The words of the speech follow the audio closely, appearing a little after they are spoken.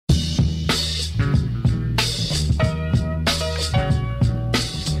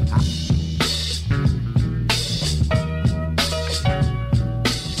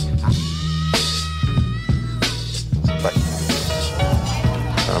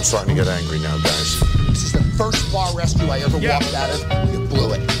I'm starting to get angry now, guys. This is the first bar rescue I ever walked out of. You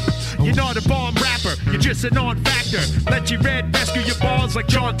blew it. You're not a bomb rapper, you're just a non-factor. Let your red rescue your bars like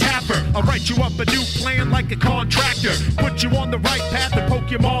John Tapper. I'll write you up a new plan like a contractor. Put you on the right path and poke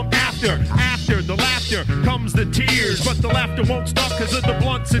your mom after. After the laughter comes the tears. But the laughter won't stop cause of the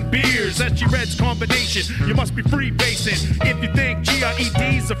blunts and beers. That's your Red's combination, you must be freebasing. If you think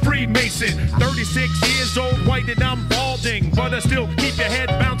GIED's a Freemason. 36 years old, white and I'm balding. But I still keep your head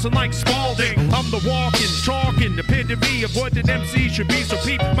bouncing like Spalding. I'm the walking, talking epitome of what an MC should be. So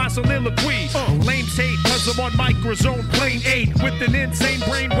peep my soliloquy. Lames hate cause I'm on Microzone Plane 8 with an insane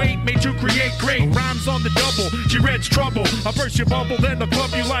brain weight made to create great rhymes on the double. G-Red's trouble. I'll burst your bubble, then I'll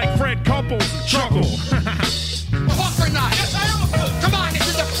club you like Fred Couples. Chuckle. Fuck or not? Yes, I am. Come on, this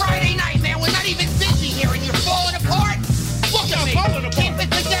is a Friday night, man. We're not even busy here and you're falling apart. Look at me. Keep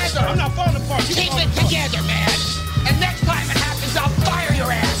it together. I'm not falling apart. Keep it together, man. And next time it happens, I'll fire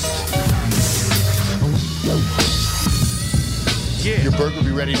your ass. Yeah. Your burger will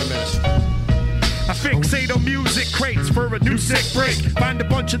be ready in a minute. I fixate on music crates for a new sick break. Find a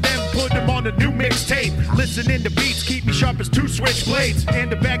bunch of them, put them on a new mixtape. Listening to beats keep me sharp as two switchblades.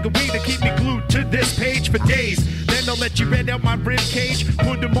 And a bag of weed to keep me glued to this page for days. Then I'll let you rent out my rib cage.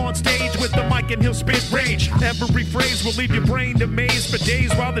 Put him on stage with the mic and he'll spit rage. Every phrase will leave your brain amazed for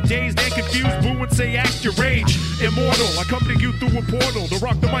days. While the dazed and confused boo and say act your rage. Immortal, I come to you through a portal to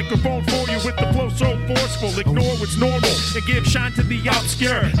rock the microphone for you with the flow so forceful. Ignore what's normal and give shine to the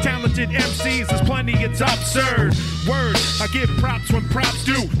obscure. Talented MCs, there's plenty, it's absurd. Word, I give props when props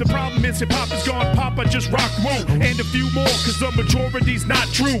do. The problem is hip hop is gone pop, I just rock woo. And a few more, cause the majority's not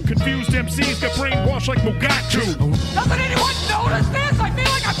true. Confused MCs got brainwashed like Mugatu. Doesn't anyone notice this? I feel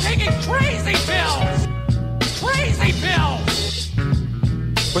like I'm taking crazy pills. Crazy pills.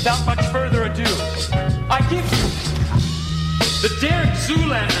 Without much further ado, I give you the Derek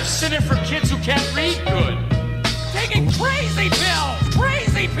Zoolander Center for Kids Who Can't Read Good. Taking crazy pills.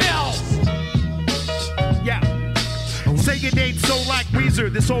 Crazy pills. Yeah. Say it ain't so like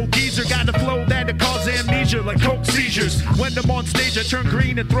Weezer. This old geezer got a flow that'll cause amnesia like coke seizures. When I'm on stage, I turn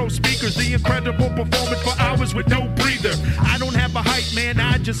green and throw speakers. The incredible performance for hours with no breather. I don't have a hype, man,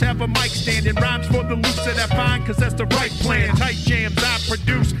 I just have a mic stand and rhymes for the loops that I find, cause that's the right plan. Tight jams I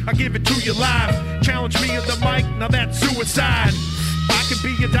produce, I give it to you live. Challenge me at the mic, now that's suicide. I can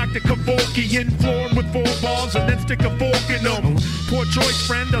be a Dr. Kevorkian, floor 'em with 4 balls and then stick a fork in them. Poor choice,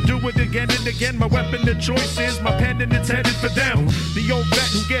 friend, I'll do it again and again. My weapon of choice is my pen and it's headed for them. The old vet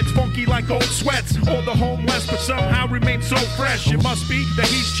who gets funky like old sweats, or the homeless but somehow remains so fresh. It must be that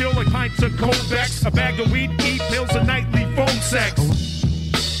he's chill like pints of cold Vex, a bag of weed, eat pills, and nightly phone sex.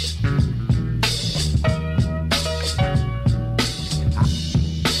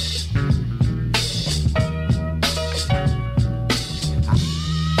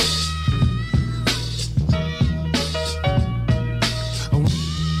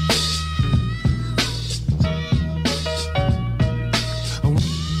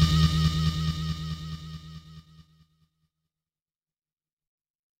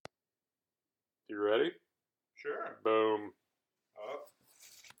 You ready? Sure. Boom. Oh,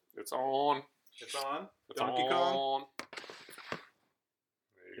 It's on. it's on. It's Donkey on. Kong.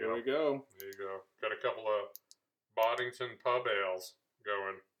 There you Here go. we go. There you go. Got a couple of Boddington pub ales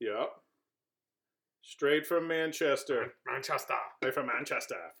going. Yep. Straight from Manchester. Manchester. Straight from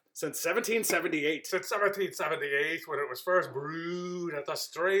Manchester. Since 1778. Since 1778, when it was first brewed at the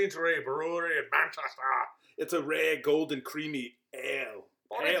Strange Ray Brewery in Manchester. It's a rare, golden, creamy ale.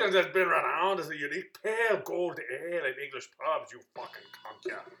 Boddington has been renowned as a unique pale gold ale in English pubs, you fucking cunt,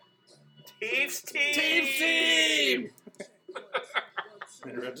 yeah. Teams team! Teams team!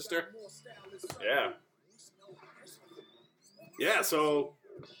 Can you register? Yeah. Yeah, so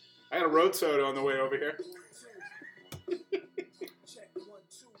I had a road soda on the way over here.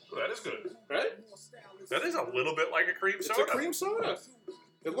 Oh, that is good. Right? That is a little bit like a cream It's soda. a cream soda.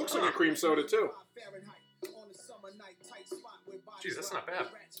 It looks like a cream soda, too. Jeez, that's not bad.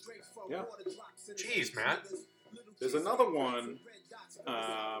 Yeah. Jeez, Matt. There's another one.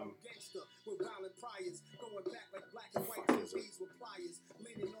 I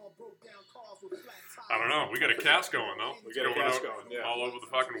don't know. We got a cast going, though. We got a cast going, yeah. All over the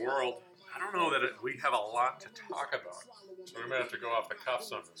fucking world. I don't know that we have a lot to talk about. So we're going to have to go off the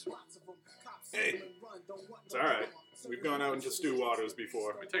cuffs on this one. Hey, it's all right. We've gone out into stew waters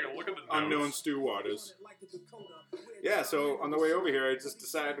before. Let me take a look at the notes. Unknown stew waters. Yeah, so on the way over here, I just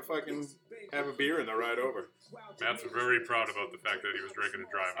decided to fucking have a beer in the ride over. Matt's very proud about the fact that he was drinking and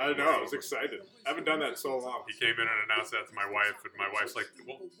driving. I know, I was excited. I haven't done that in so long. He came in and announced that to my wife, and my wife's like,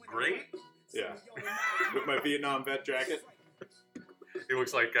 well, great. Yeah. With my Vietnam vet jacket. He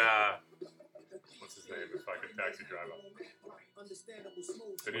looks like what's his name? The fucking taxi driver. What's his name?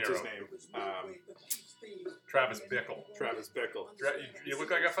 Travis Bickle. Travis Bickle. You look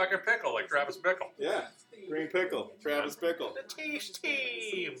like a fucking pickle, like Travis Bickle. Yeah. Green Pickle. Travis Bickle. The Taves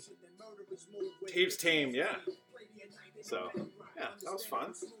team. Taves team, yeah. So, yeah, that was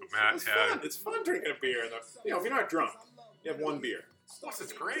fun. Matt It's had. fun. It's fun drinking a beer. If you're not drunk, you have one beer. Plus,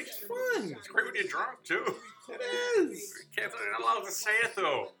 it's great. It's fun. It's great when you're drunk too. It is. You're not allowed to say it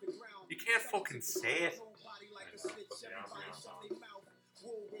though. You can't fucking say it.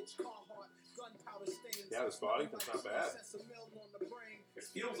 Yeah, this body, that's not bad. It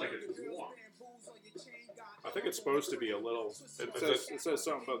feels like it's warm. I think it's supposed to be a little. It says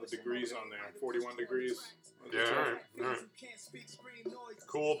something about the degrees on there. 41 degrees. Yeah, all right.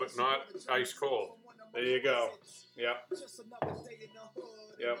 Cool, but not ice cold. There you go. Yep.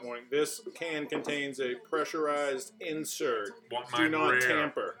 Yep. Morning. This can contains a pressurized insert. Want Do mine not rare.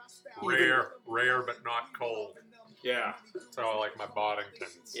 tamper. Rare, but not cold. Yeah. That's how I like my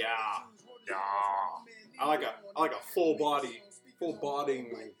Boddingtons. Yeah. Yeah. I like a full Boddington.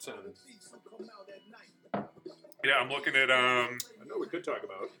 Yeah, I'm looking at I know we could talk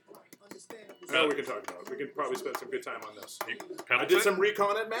about. We could probably spend some good time on this. I did some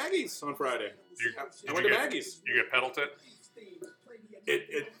recon at Maggie's on Friday. I went to Maggie's. You get pedal tit?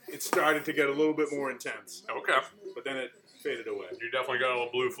 It started to get a little bit more intense, Okay. but then it faded away. You definitely got a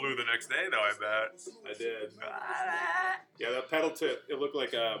little blue flu the next day, though, I bet. I did. Yeah, that pedal tip. It looked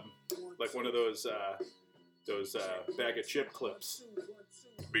like one of those bag of chip clips.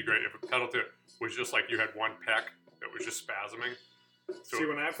 It'd be great if a pedal tip was just like you had one peck that was just spasming. So, See,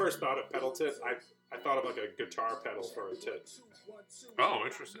 when I first thought of pedal tit, I thought of like a guitar pedal for a tit. oh,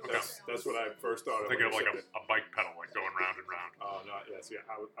 interesting. Okay. That's what I first thought of. Thinking of when like you said it. a bike pedal, like going round and round. Oh, not yes. Yeah,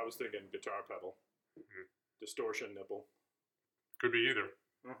 I was thinking guitar pedal, distortion nipple. Could be either.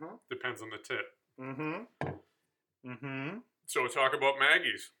 Mm-hmm. Depends on the tit. Mm-hmm. Mm-hmm. So talk about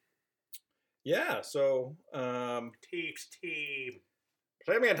Maggie's. Yeah. So, Taves team.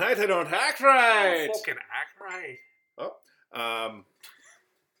 play me a night I don't act right. Fucking act right.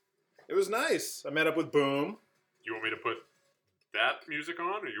 It was nice. I met up with Boom. You want me to put that music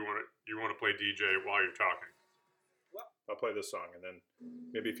on, or you want to play DJ while you're talking? I'll play this song, and then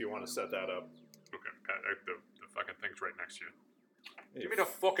maybe if you want to set that up. Okay, Pat, the fucking thing's right next to you. Give me the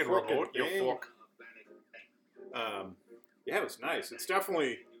fucking remote, you thing. fuck. Yeah, it was nice. It's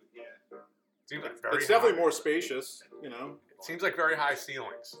definitely Seems like very definitely high. more spacious. You know, It seems like very high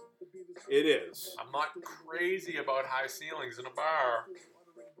ceilings. it is. I'm not crazy about high ceilings in a bar.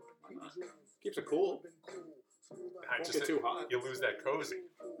 Keeps it cool. I Won't just get too hot. You lose that cozy.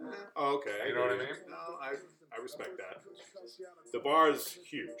 Oh, okay. You know what I mean? No, I respect that. The bar is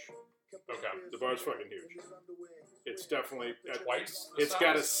huge. Okay. The bar's fucking huge. It's definitely Twice the It's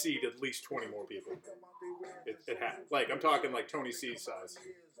got to size? seat at least 20 more people. It had like I'm talking like Tony C's size.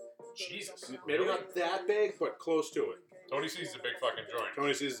 Jesus. Maybe not that big, but close to it. Tony C's is a big fucking joint.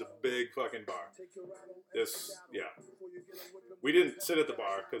 Tony C's is a big fucking bar. Yeah. We didn't sit at the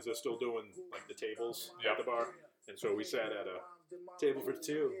bar because they're still doing like the tables at the bar, and so we sat at a table for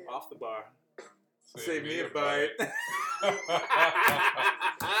two off the bar. Save me a bite.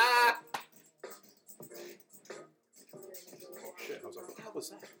 Oh shit! I was like, what the hell was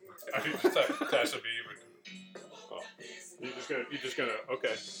that? That should be even. Oh, you're just gonna.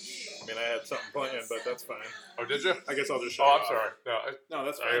 Okay. I mean, I had something planned, but that's fine. Oh, did you? I guess I'll just shut Oh, it I'm off. sorry. No, No,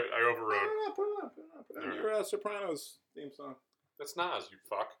 that's fine. I overrode. Put it on. Put it on. Your Sopranos theme song. That's Nas, you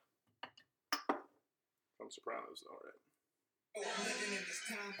fuck. From Sopranos, though, right?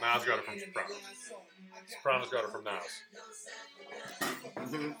 Nas got it from Sopranos. Sopranos got it from Nas.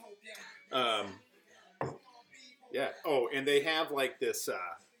 Yeah. Oh, and they have like this.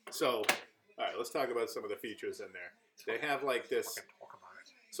 So, all right, let's talk about some of the features in there. They have like this.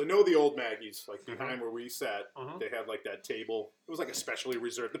 So know the old Maggie's, like behind where we sat, they had like that table. It was like a specially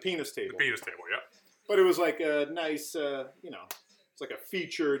reserved, the penis table. The penis table, yeah. But it was like a nice, it's like a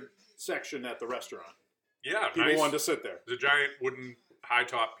featured section at the restaurant. Yeah, People nice. wanted to sit there. It's a giant wooden high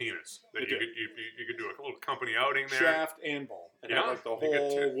top penis that It you did. could do a little company outing there. Shaft and ball. And Yeah, had like the you get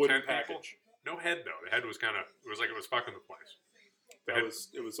whole 10 wooden people. package. No head though. The head was kind of. It was like it was fucking the place.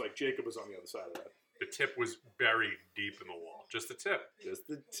 It was like Jacob was on the other side of that. The tip was buried deep in the wall. Just the tip. Just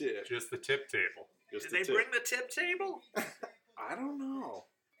the tip. Just the tip table. Just Did the they tip. bring the tip table? I don't know.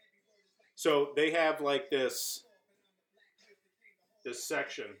 So they have like this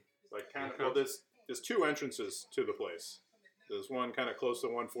section, like kind of. Well, there's two entrances to the place. There's one kind of close to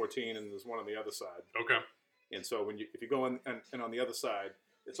 114, and there's one on the other side. Okay. And so if you go in and on the other side,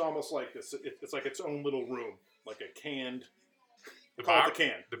 it's almost like this. It's like its own little room, like a canned Call it the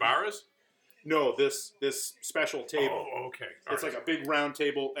can. The bar is? No, this special table. Oh, okay. All It's right. like a big round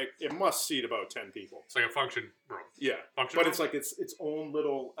table. It must seat about 10 people. It's like a function room. Yeah, Function but room? it's like its own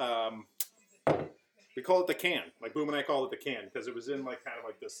little. We call it the can. Like Boom and I call it the can because it was in like kind of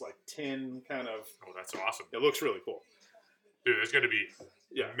like this like tin kind of. Oh, that's awesome. It looks really cool. Dude, there's going to be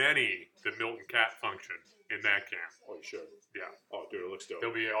Yeah. many the Milton Cat function in that camp. Oh, you should. Yeah. Oh, dude, it looks dope.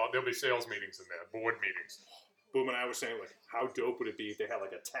 There'll be sales meetings in there, board meetings. Boom and I were saying like, how dope would it be if they had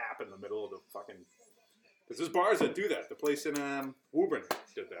like a tap in the middle of the fucking. Because there's bars that do that. The place in Woburn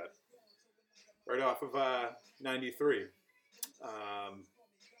did that. Right off of 93. It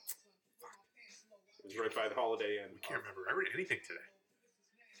was right by the Holiday Inn. I can't remember anything today.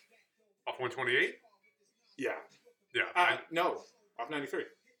 Off 128? Yeah. Yeah. No, off 93.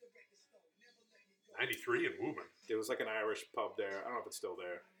 93 in Woburn. There was like an Irish pub there. I don't know if it's still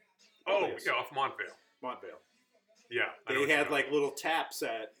there. Oh, Yes. yeah, off Montvale. Montvale. Yeah. I know They what you had mean. like little taps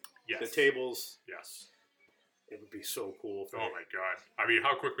at Yes. the tables. Yes. It would be so cool. If Oh my god. I mean,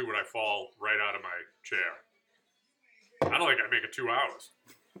 how quickly would I fall right out of my chair? I don't think I'd make it 2 hours.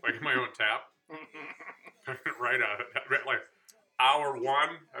 Like in my own tap. Right out of like hour one,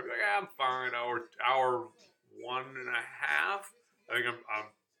 I'd be like, I'm fine. Hour 1.5. I think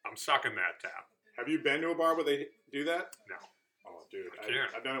I'm sucking that tap. Have you been to a bar where they do that? No. Oh, dude, I can't.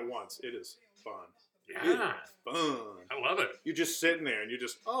 I've done it once. It is fun. Yeah. It is fun. I love it. You're just sitting there and you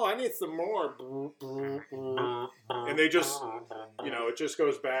just, oh, I need some more. And they just, you know, it just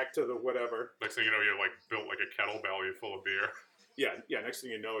goes back to the whatever. Next thing you know, you're like built like a kettlebell full of beer. Yeah. Next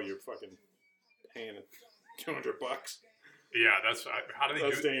thing you know, you're fucking paying $200. Yeah, that's how do they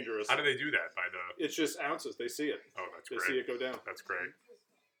That's do? dangerous. How do they do that? By the It's just ounces. They see it. oh, that's They great. see it go down. That's great.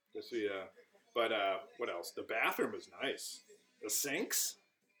 They see. But what else? The bathroom is nice. The sinks.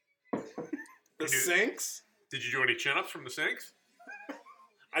 The sinks. Did you do any chin-ups from the sinks?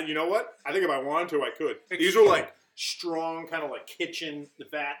 You know what? I think if I wanted to, I could. These are like strong, kind of like kitchen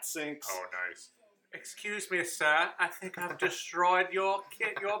vat sinks. Oh, nice. Excuse me, sir. I think I've destroyed your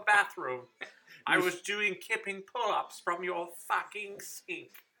bathroom. I was doing kipping pull-ups from your fucking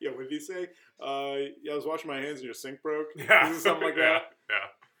sink. Yeah, what did he say? Yeah, I was washing my hands and your sink broke. Yeah, Something like yeah, that. Yeah.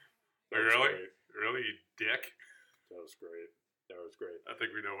 That Like, was really? great. Really, you dick? That was great. That was great. I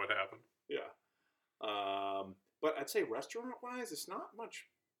think we know what happened. Yeah. But I'd say restaurant-wise, it's not much.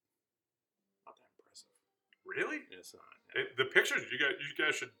 Not that impressive. Really? It's not. The pictures you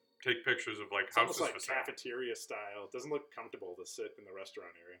guys should take pictures of like It's almost houses like for sale. cafeteria style. It doesn't look comfortable to sit in the restaurant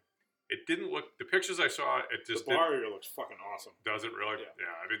area. It didn't look. The pictures I saw, it The just bar area looks fucking awesome. does it really. Yeah.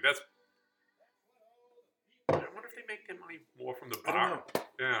 Yeah. I mean, that's. I wonder if they make their money more from the I bar. don't know.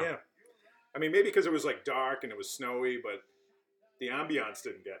 Yeah. Yeah. I mean, maybe because it was like dark and it was snowy, but the ambiance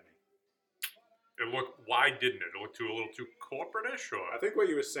didn't get me. It looked. Why didn't it? It looked a little too corporate-ish, or I think what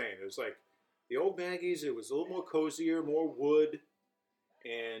you were saying, it was like the old Maggie's, it was a little more cozier, more wood,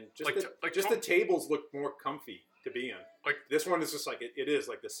 and just the tables looked more comfy to be in. Like This one is just like, it is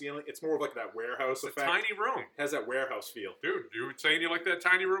like the ceiling, it's more of like that warehouse it's a effect. tiny room, It has that warehouse feel. dude. You were saying you like that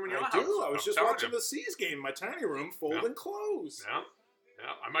tiny room in your I house. do. I was I'm just telling watching you. the Seas game in my tiny room, folding clothes. Yeah.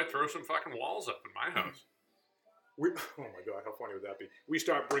 Yeah. I might throw some fucking walls up in my house. Oh my god, how funny would that be? We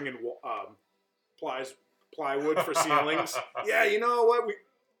start bringing plywood for ceilings. Yeah, you know what?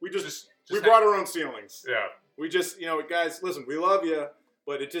 We just brought our own ceilings. Yeah. We just, guys, listen, we love you,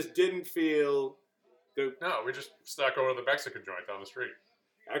 but it just didn't feel good. No, we just stuck over to the Mexican joint down the street.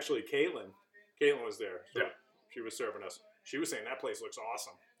 Actually, Caitlin was there. So Yeah. She was serving us. She was saying that place looks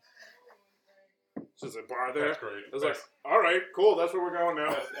awesome. There's a bar there. That's great. I was like, all right, cool. That's where we're going now.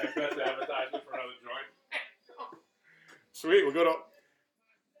 That's advertisement for another joint. Sweet, we'll go to.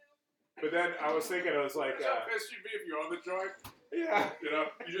 But then I was thinking, I was like, How pissed you'd be if you own the joint? yeah. You know,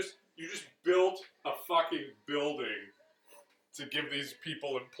 you just built a fucking building to give these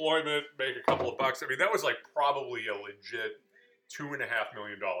people employment, make a couple of bucks. I mean, that was like probably a legit $2.5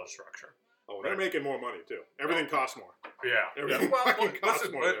 million structure. Oh, they're making more money too. Everything costs more. Yeah. Everything Well, fucking costs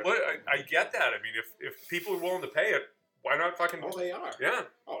listen, more there. I get that. I mean, if people are willing to pay it, why not fucking? Oh, they are. Yeah,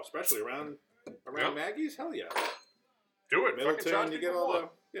 Oh, especially around Yeah. Maggie's. Hell yeah. do it. Fucking Middleton, charge you get people all more.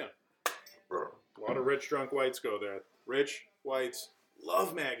 the A lot of rich drunk whites go there. Rich whites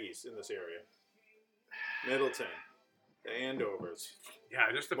love Maggie's in this area. Middleton, the Andovers,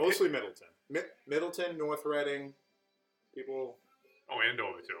 Yeah, just the mostly Middleton. Middleton, North Reading, people. Oh,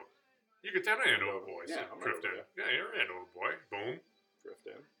 Andover too. You could tell Andover boys. Yeah, I'm drift in. Andover. Yeah, you're an Andover boy. Boom.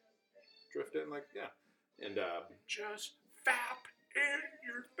 Drift in, like yeah, and Just fap in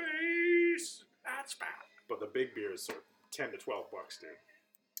your face. That's fap. but the big beers are $10 to $12, dude.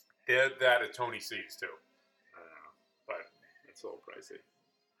 They're that at Tony C's too. I don't know. But It's a little pricey.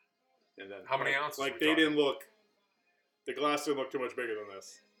 And then How many ounces Like are we they talking? didn't look. The glass didn't look too much bigger than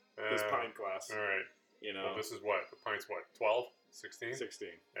this. This pint glass. All right. You know, Well, this is what? The pint's what? 12? 16? 16.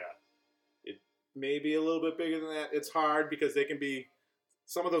 Yeah. It may be a little bit bigger than that. It's hard because they can be.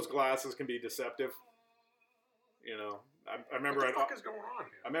 Some of those glasses can be deceptive. You know, I remember What at the fuck is going on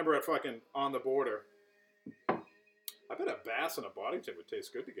here? I remember at fucking On the Border. I bet a Bass and a Boddington would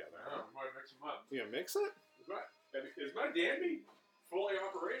taste good together. Oh, we might mix them up. You gonna mix it? Is my Danby fully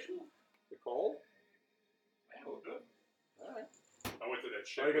operational? The cold? Yeah, look good. All right. I went to that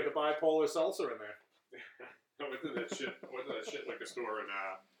shit. Oh, you got the bipolar seltzer in there. I went to that shit. Liquor store in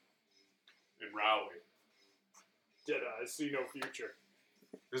Raleigh. Dead eyes see no future.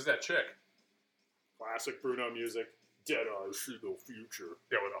 This is that chick. Classic Bruno music. Dead eyes see no future.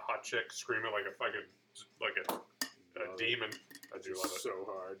 Yeah, with a hot chick screaming like a fucking a demon. I do love it. So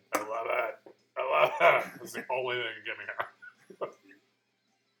hard. I love it. I love it. That's the only thing that get me high.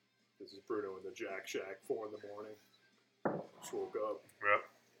 This is Bruno in the Jack Shack, 4 in the morning. Just woke up. Yep.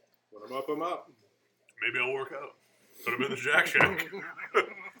 When I'm up, I'm up. Maybe I'll work out. Put him in the Jack Shack.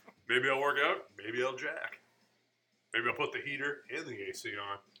 Maybe I'll work out. Maybe I'll jack. Maybe I'll put the heater and the AC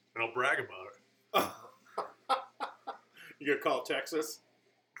on, and I'll brag about it. You gonna call Texas?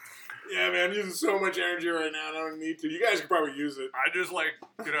 Yeah, man, I'm using so much energy right now. I don't need to. You guys could probably use it. I just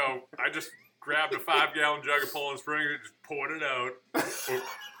I just grabbed a 5-gallon jug of Poland Springs and just poured it out.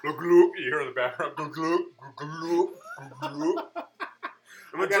 Glug, glug. You hear in the background. Glug, glug, glug, glug, glug.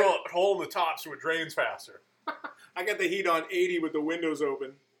 I'm going to drill a hole in the top so it drains faster. I got the heat on 80 with the windows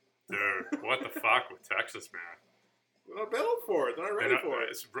open. Dude, what the fuck with Texas, man? They're not built for it. They're not ready for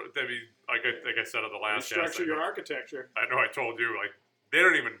it. I mean, like I said on the last cast, Structure your architecture. I know I told you, like, they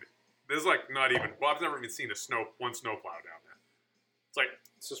don't even, there's like not even, well, I've never even seen one snowplow down there. It's like,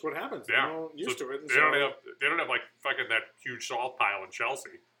 It's just what happens. yeah. They're not used So to it. And They don't have like fucking that huge salt pile in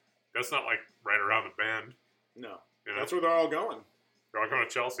Chelsea. That's not like right around the bend. No. You know? That's where they're all going. They're all going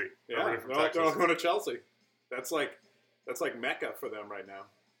to Chelsea. Yeah, Everybody from they're all Texas. going to Chelsea. That's like Mecca for them right now.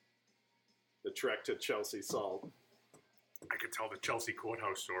 The trek to Chelsea salt. I could tell the Chelsea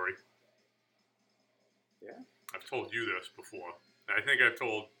courthouse story. Yeah. I've told you this before. And I think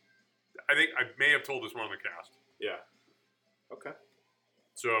I may have told this one on the cast. Yeah. Okay.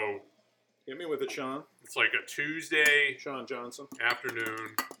 So Hit me with it, Sean. it's like a Tuesday Sean Johnson.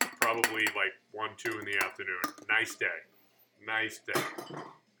 afternoon, probably like 1, 2 in the afternoon. Nice day. Nice day.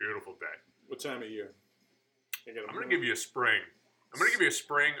 Beautiful day. What time of year? I'm going to give you a spring. I'm going to give you a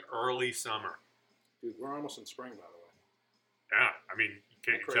spring, early summer. Dude, we're almost in spring, by the way. Yeah, I mean,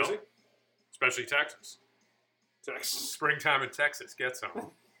 can't you Crazy? tell? Especially Texas. Texas. Springtime in Texas. Get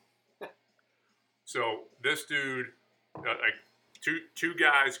some. So this dude, like two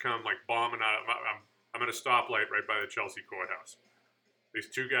guys come like bombing out. I'm at a stoplight right by the Chelsea courthouse. These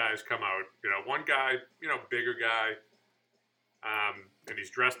two guys come out. One guy, bigger guy, and he's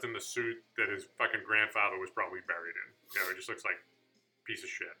dressed in the suit that his fucking grandfather was probably buried in. He just looks like a piece of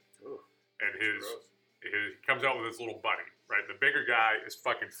shit. Ooh, And gross. he comes out with his little buddy, right? The bigger guy is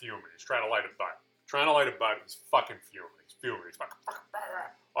fucking fuming. He's trying to light a butt. He's fucking fuming. He's fucking.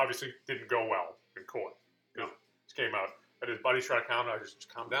 Obviously, didn't go well in court. No, just came out, and his buddy's trying to calm down. Just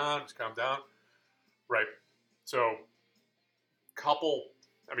calm down. Just calm down. Right. So,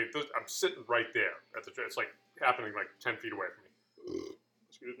 I'm sitting right there at the. It's like happening like 10 feet away from me.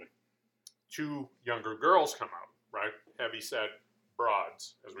 Excuse me. 2 younger girls come out. Right. Heavy set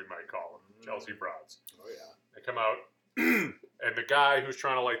broads, as we might call them, Chelsea broads. Oh, yeah. They come out, and the guy who's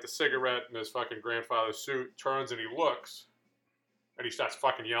trying to light the cigarette in his fucking grandfather's suit turns and he looks, and he starts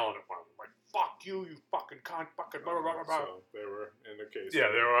fucking yelling at one of them, like, fuck you, you fucking cunt, fucking blah, blah, blah, blah. So they were in the case. Yeah,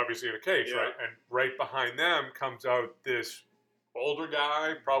 they were obviously in a cage, Yeah. right? And right behind them comes out this older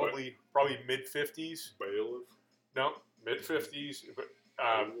guy, probably mid-50s. Bailiff. No, mid-50s.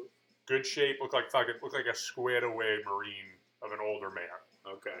 Good shape, looked like a squared away Marine of an older man.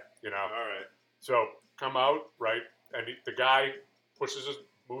 Okay. You know? All right. So come out, right? And the guy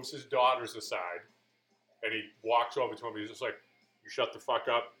moves his daughters aside, and he walks over to him. He's just like, "You shut the fuck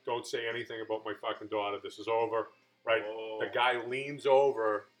up. Don't say anything about my fucking daughter. This is over." Right? Oh. The guy leans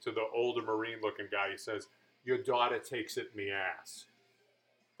over to the older Marine-looking guy. He says, "Your daughter takes it in the ass."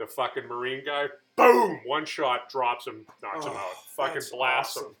 The fucking Marine guy, boom! One shot, drops him, knocks him out. Fucking that's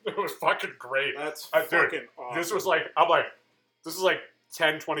blasts awesome. him. It was fucking great. That's Dude, fucking awesome. This was like, this is like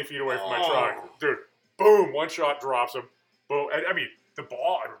 10, 20 feet away from my Oh. truck. Dude, boom, one shot drops him. Boom. I mean, the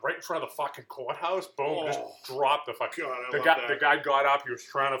ball right in front of the fucking courthouse, boom, just dropped the fucking. God, I the love guy, that. the guy got up. He was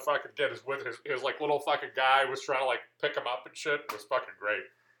trying to fucking get his like little fucking guy was trying to like pick him up and shit. It was fucking great.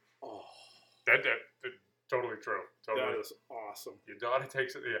 Oh. That Totally true. Totally. That is awesome. Your daughter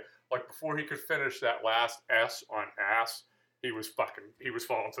takes it. Yeah. Like before he could finish that last S on ass, he was falling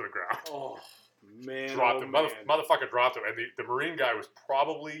to the ground. Oh man, Dropped him. man. Motherfucker dropped him. And the Marine guy was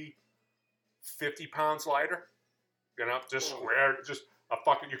probably 50 pounds lighter. You know, just square, just a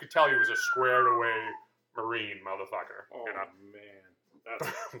fucking. You could tell he was a squared away Marine motherfucker. Oh You know? man,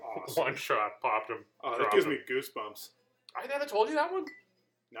 that's awesome. One shot popped him. Oh, that dropped gives him. me goosebumps. I never told you that one.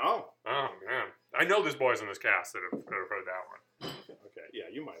 No. Oh man, I know there's boys in this cast that have heard that one. Okay. Yeah,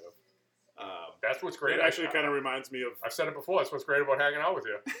 you might have. That's what's great. It actually kind of reminds me of. I've said it before. That's what's great about hanging out with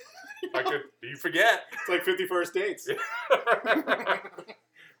you. You forget. It's like 51st Dates.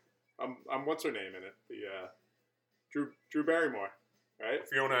 I'm what's her name in it? The Drew Barrymore, right?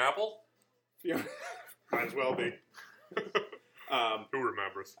 Fiona Apple. Fiona. Might as well be. Who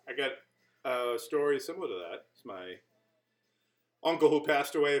remembers? I got a story similar to that. It's my uncle who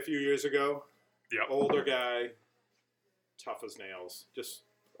passed away a few years ago. Yep. Older guy, tough as nails, just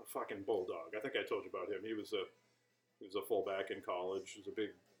a fucking bulldog. I think I told you about him. He was a fullback in college. He was a big,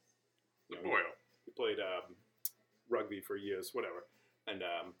 he played rugby for years, whatever. And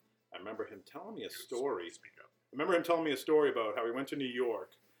I remember him telling me a story. I remember him telling me a story about how he went to New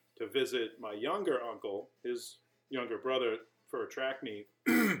York to visit my younger uncle, his younger brother, for a track meet,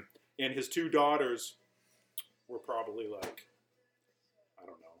 and his two daughters were probably like, I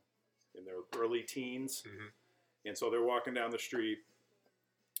don't know, in their early teens. Mm-hmm. And so they're walking down the street,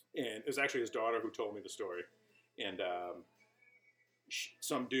 and it was actually his daughter who told me the story. And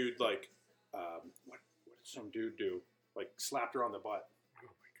some dude, like, what did some dude do? Like, slapped her on the butt Oh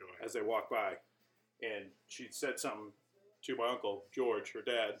my god. as they walked by. And she said something to my uncle, George, her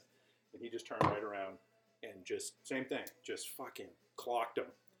dad, and he just turned right around and just, same thing, just fucking clocked him.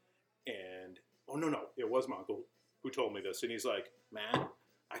 And, oh, no, it was my uncle who told me this. And he's like, man,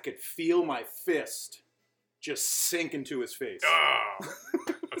 I could feel my fist just sink into his face. Oh,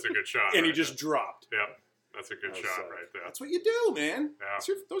 that's a good shot. And he right just there. dropped. Yep, that's a good I was shot like, right there. That's what you do, man.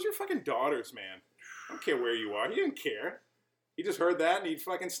 Yeah. Those are your fucking daughters, man. I don't care where you are. He didn't care. He just heard that and he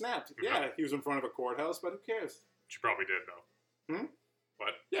fucking snapped. Mhm. Yeah, he was in front of a courthouse, but who cares? She probably did though. Hmm?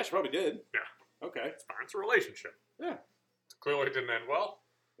 What? Yeah, she probably did. Yeah. Okay. It's fine. It's a relationship. Yeah. Clearly, it didn't end well.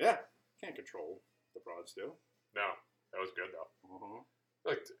 Yeah. Can't control the broads do. No, that was good though. Uh-huh.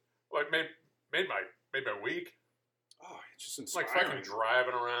 Like made my week. Oh, it's just It's like inspiring. fucking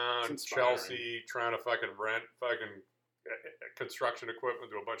driving around It's inspiring. Chelsea, trying to fucking rent fucking construction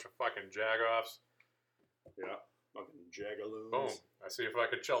equipment to a bunch of fucking jagoffs. Yeah. Fucking jagaloons. Boom! I see a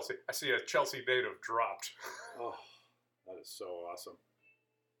fucking Chelsea. I see a Chelsea native dropped. Oh, that is so awesome.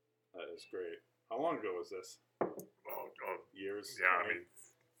 That is great. How long ago was this? Oh, Years? yeah. 20? I mean,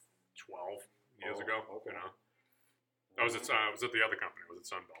 12 years Oh, ago. okay. You know, I was at the other company. I was at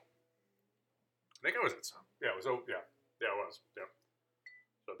Sunbelt. I think I was at Sun. Yeah, it was. Oh, yeah, it was. Yeah.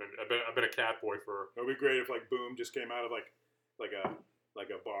 So I've been a cat boy for. It would be great if like Boom just came out of like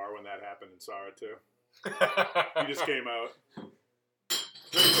a bar when that happened and saw it too. He just came out.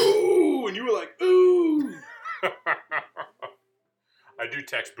 Like, ooh, and you were like, ooh. I do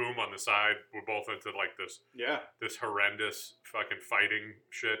text Boom on the side. We're both into like this horrendous fucking fighting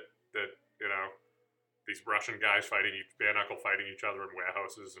shit that, you know, these Russian guys bare knuckle fighting each other in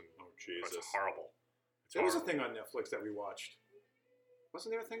warehouses, and Jesus. it's horrible. There was a thing on Netflix that we watched.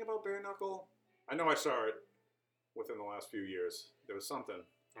 Wasn't there a thing about bare knuckle? I know I saw it within the last few years. There was something,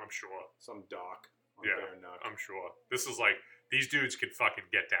 I'm sure. some doc on Yeah, bare knuckle. I'm sure. This is like, these dudes can fucking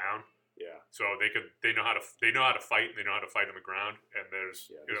get down. Yeah. So they know how to fight, and they know how to fight on the ground. And there's,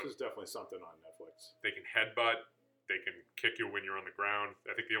 Yeah, you this know, is definitely something on Netflix. they can headbutt, they can kick you when you're on the ground.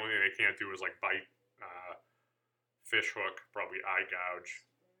 I think the only thing they can't do is like bite, fish hook, probably eye gouge,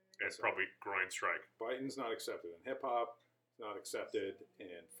 and So- probably groin strike. Biting's not accepted in hip hop. It's not accepted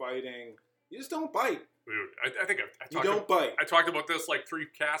in fighting. You just don't bite. Dude, I think I You talked don't bite. I talked about this like 3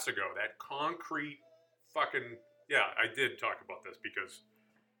 casts ago. That concrete fucking, yeah, I did talk about this because,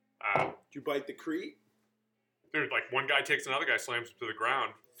 Do you bite the Crete? dude, like one guy takes another guy, slams him to the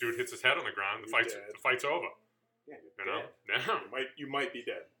ground. Dude hits his head on the ground. You're dead. The fight's over. Yeah, You you're know? dead. Yeah. You might be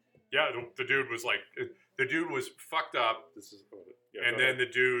dead. Yeah, the dude was like, the dude was fucked up, This is and then the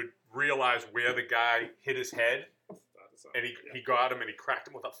dude realized where the guy hit his head, and he got him, and he cracked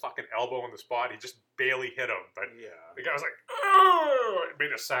him with a fucking elbow on the spot. He just barely hit him, but yeah. the guy was like, oh! It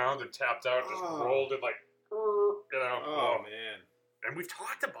made a sound and tapped out, and just Oh. rolled it like, you know. Oh man. And we've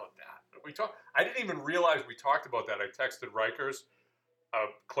talked about that. I didn't even realize we talked about that. I texted Rikers a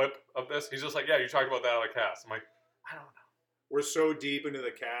clip of this. He's just like, yeah, you talked about that on the cast. I'm like, I don't know. We're so deep into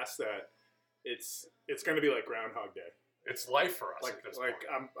the cast that it's going to be like Groundhog Day. It's life for us at this point.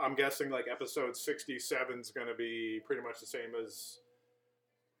 I'm guessing like episode 67 is going to be pretty much the same as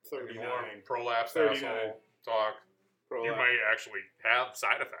 39. More prolapse 39. asshole talk. You might actually have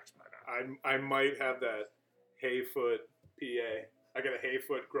side effects by now. I might have that hayfoot PA. I got a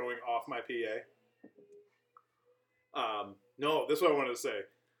hayfoot growing off my PA. No, this is what I wanted to say.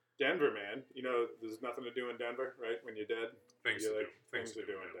 Denver, man. You know, there's nothing to do in Denver, right? When you're dead. Things you're to like, do. Things to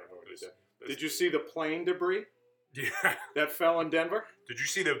do in Denver when you're dead. There's- Did you see the plane debris Yeah. that fell in Denver? Did you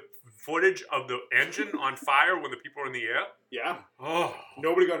see the footage of the engine on fire when the people were in the air? Yeah. Oh,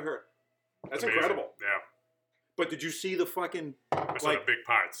 Nobody got hurt. That's amazing. incredible. Yeah. But did you see the fucking I saw like the big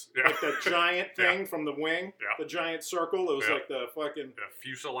parts. Yeah. like the giant thing Yeah. from the wing? Yeah. The giant circle? It was Yeah. like the fucking The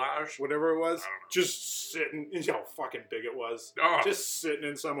fuselage. whatever it was. I don't know. Just sitting. You know how fucking big it was. Oh, Just sitting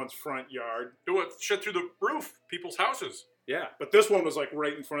in someone's front yard. do it shit through the roof, people's houses. Yeah. But this one was like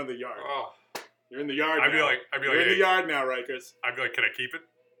right in front of the yard. Oh, You're in the yard I'd be now. like, You're in hey, the yard now, Rikers. I'd be like, can I keep it?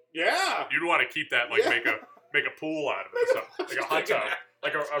 Yeah. You'd want to keep that, like Yeah. make a pool out of it, or something. Like a hot tub,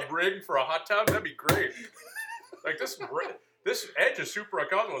 like a rig for a hot tub. That'd be great. Like this edge is super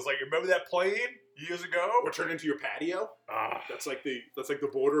uncomfortable. It's like, you remember that plane years ago? Or turn into your patio. Ah, That's like the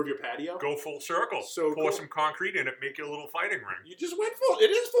border of your patio. go full circle. So pour cool. some concrete in it, make you a little fighting ring. You just went full. It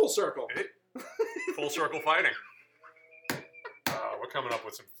is full circle. Full circle fighting. We're coming up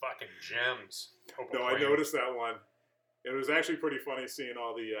with some fucking gems. No, I noticed that one. It was actually pretty funny seeing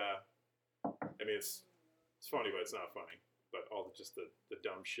all the. I mean, it's funny, but it's not funny. But all just the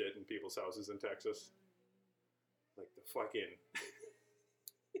dumb shit in people's houses in Texas, like the fucking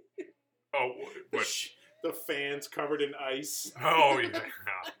Oh, what? the fans covered in ice. Oh yeah.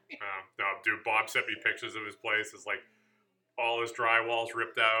 No, dude, Bob sent me pictures of his place. It's like all his drywall's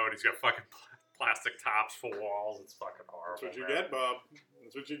ripped out. He's got fucking plastic tops for walls. It's fucking horrible. That's what you man. get, Bob.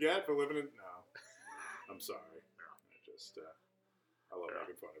 That's what you get for living in. No, I'm sorry. I just I love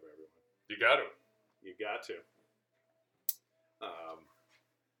making fun of everyone. You got to. You got to.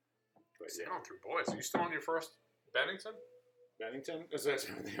 But yeah, Sailing through boys. Are you still on your first Bennington? Bennington. Is that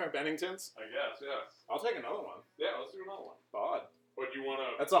they are Benningtons? I guess. Yeah. I'll take another one. Yeah. Let's do another one. Bod. What do you want to?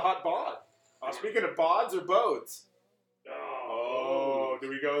 That's a hot bod. Speaking of bods or bodes. Oh. Do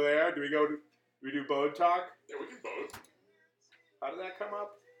we go there? Do we do bod talk? Yeah, we can both. How did that come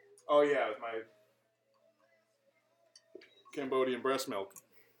up? Oh yeah, it was my Cambodian breast milk.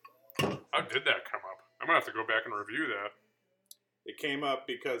 How did that come up? I'm gonna have to go back and review that. It came up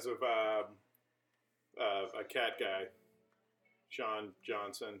because of a cat guy, Sean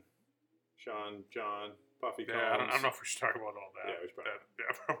John, Puffy Combs. Yeah, I don't know if we should talk about all that. Yeah, we should probably-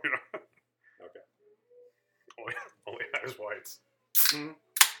 Yeah, probably not. Okay. Only eyes whites. Mhm.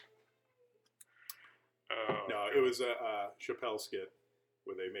 Oh, No, it was a Chappelle skit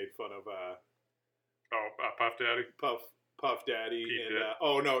where they made fun of Puff Daddy. Puff Daddy Pete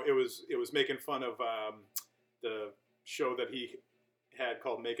and did. it was making fun of the show that he had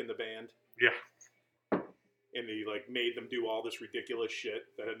called Making the Band, Yeah. and he like made them do all this ridiculous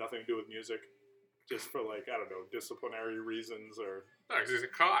shit that had nothing to do with music, just for like I don't know disciplinary reasons or No, 'cause he's a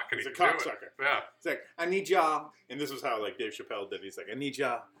cock and He's he a can do it. cocksucker. Yeah. it's like I need y'all, and this is how like Dave Chappelle did. He's like I need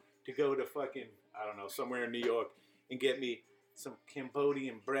y'all to go to fucking I don't know somewhere in New York and get me some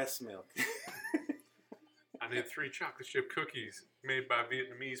Cambodian breast milk. I need 3 chocolate chip cookies made by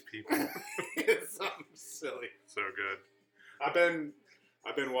Vietnamese people. It's something silly. So good. I've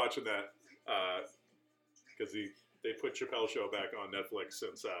been watching that because they put Chappelle Show back on Netflix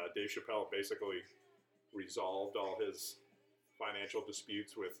since Dave Chappelle basically resolved all his financial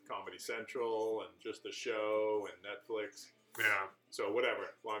disputes with Comedy Central and just the show and Netflix. Yeah. So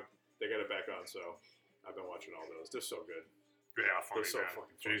whatever, they got it back on. So I've been watching all those. They're so good, Yeah, funny, They're so man.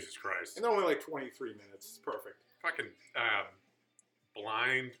 fucking funny. Jesus Christ. and they're only like 23 minutes. It's perfect. Fucking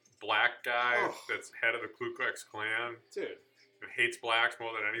blind black guy Oh. that's head of the Ku Klux Klan Dude, and hates blacks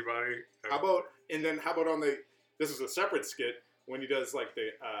more than anybody. how about on the? This is a separate skit when he does like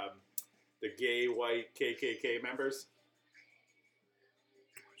the gay white KKK members.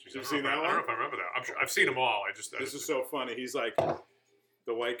 Jeez, you I seen don't know that if I one? don't know if I remember that. I'm sure, I've seen them all. This is so funny. He's like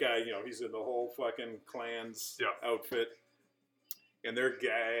the white guy, you know, he's in the whole fucking Klan's Yeah. outfit, and they're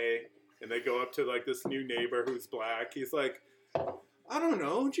gay, and they go up to like this new neighbor who's black. He's like, I don't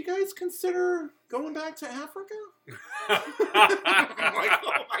know, would you guys consider going back to Africa? I'm like,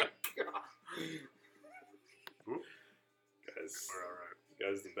 oh my god, Oop. guys, All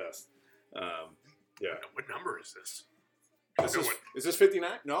right. guys, the best. Yeah, What number is this? is this 59?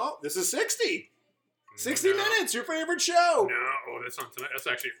 No, this is 60. 60 No. minutes, your favorite show. No, that's on tonight. That's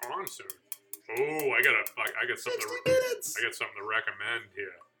actually on soon. Oh, I got something. 60 minutes. I got something to recommend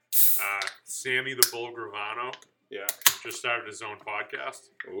here. Sammy the Bull Gravano. Yeah. Just started his own podcast,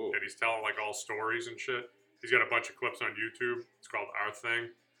 Ooh. and he's telling like all stories and shit. He's got a bunch of clips on YouTube. It's called Our Thing.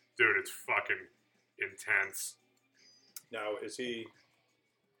 Dude, it's fucking intense. Now, is he...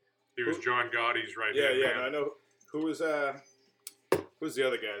 He was John Gotti's right Yeah, hand yeah. man. No, I know. Who's the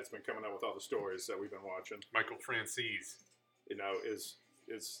other guy that's been coming up with all the stories that we've been watching? Michael Francis. You know,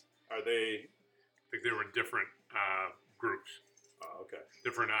 are they... I think they were in different groups. Oh, okay.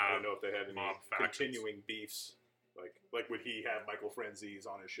 Different I don't know if they had any mob factions. continuing beefs. Like would he have Michael Franzese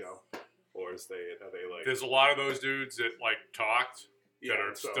on his show, or are they like? There's a lot of those dudes that like talked that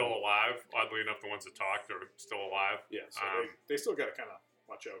are so- still alive. Oddly enough, the ones that talked are still alive. Yeah, so they still got to kind of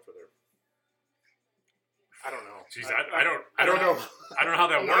watch out for their. I don't know. Jeez, I don't know. I don't know how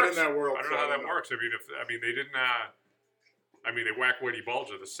that I'm not works. in that world, I don't so know how I that don't know. works. I mean, they didn't. They whacked Whitey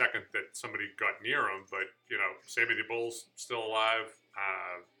Bulger the second that somebody got near him, but you know, Sammy the Bull's still alive.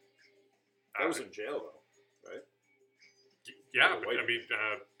 That was in jail though, right? Yeah, Oh, but, I Whitey. mean,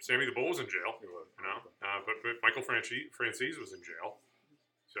 Sammy the Bull was in jail. He was. You know, but Michael Francis was in jail.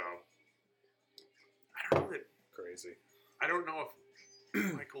 So I don't know that. Crazy. I don't know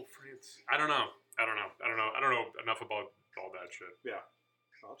if Michael Francis. I don't know enough about all that shit. Yeah,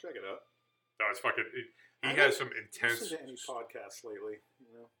 I'll check it out. No, it's fucking. He I has haven't some intense. Listened to any podcasts lately?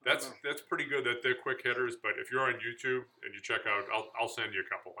 You know, I don't know. That's pretty good. That they're quick hitters. But if you're on YouTube and you check out, I'll send you a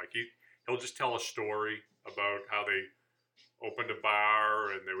couple. Like he'll just tell a story about how they opened a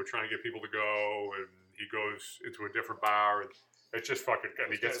bar and they were trying to get people to go, and he goes into a different bar, and it's just fucking. And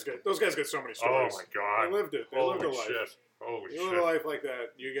he gets. Those guys get so many Oh stories. my god! They lived it. They Holy lived a life. shit! Holy You live a shit! life like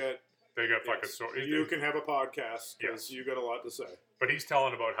that, you get. They got fucking Yes, stories. you can have a podcast because Yes. you got a lot to say. But he's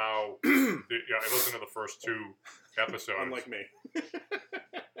telling about how. Yeah, I listened to the first 2 episodes. Unlike me.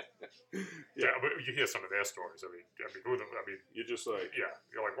 Yeah, but you hear some of their stories. I mean, You're just like, yeah,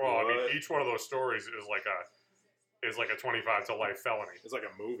 you're like, well, I mean, What? each one of those stories is like a 25 to life felony. it's like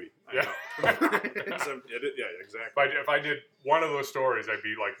a movie. I Yeah. know. Yeah, exactly. If I did one of those stories, I'd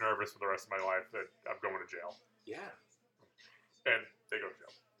be like nervous for the rest of my life that I'm going to jail, Yeah. and they go to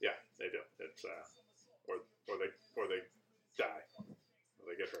jail. Yeah, they do. It's or they die, or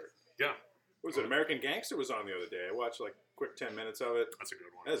they get hurt. Yeah, What was it? American Gangster was on the other day. I watched like quick 10 minutes of it. that's a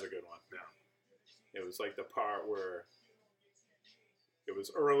good one. That is a good one. Yeah. It was like the part where it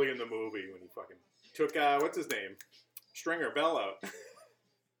was early in the movie when he fucking took what's his name, Stringer Bell out.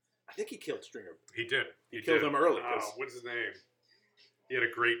 I think he killed Stringer. He did. He killed did. him early, 'cause- What's his name? He had a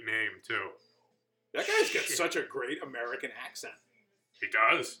great name too. That guy's got such a great American accent. He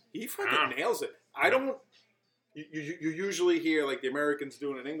does. He fucking Yeah. nails it. I don't. You usually hear like the Americans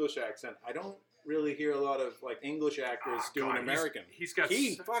doing an English accent. I don't really hear a lot of like English actors Oh, doing God, American. He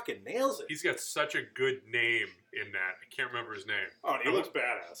fucking nails it. He's got such a good name in that. I can't remember his name. Oh, and he I looks wa-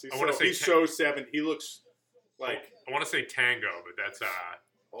 badass. I wanna say he's ta- so 7. He looks like. I want to say Tango, but that's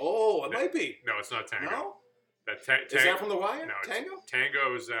Oh, it might be. no, it's not Tango. No, That is that from The Wire? no, it's- Tango,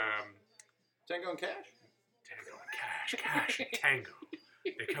 Tango's Tango and Cash. Tango and Cash, and Tango.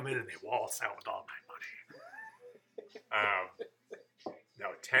 They come in and they waltz out with all my money.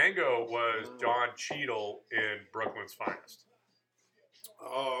 No, Tango was Don Cheadle in Brooklyn's Finest.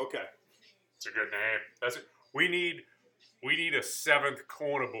 Oh, okay. It's a good name. That's it. We need a 7th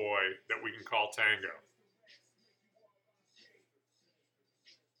corner boy that we can call Tango.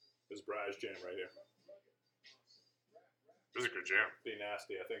 This is Bry's jam right here. This is a good jam. Be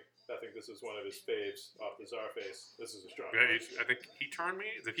nasty. I think this is one of his faves off the Czarface. This is a strong. Yeah, I think he turned me.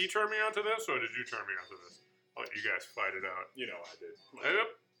 Did he turn me onto this, or did you turn me onto this? I'll let you guys fight it out. You know I did. Come on. Yep.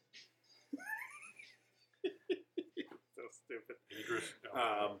 So stupid. Idris.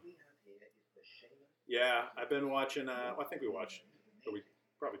 Yeah, I've been watching. I think we watched. Or we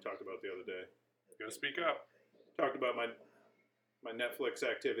probably talked about the other day. Gotta speak up. Talked about my Netflix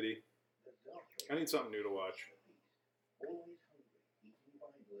activity. I need something new to watch. I'm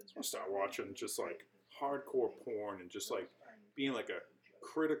gonna start watching just like hardcore porn and just like being like a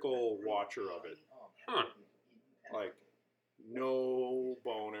critical watcher of it. Huh. Like no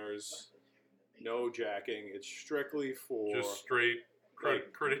boners, no jacking. It's strictly for Just straight, like,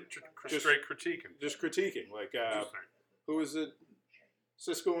 just- straight critiquing. just critiquing. Like Interesting. who is it?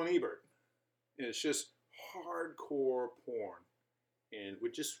 Siskel and Ebert. And it's just hardcore porn. And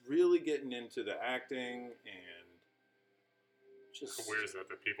we're just really getting into the acting and just. How weird is that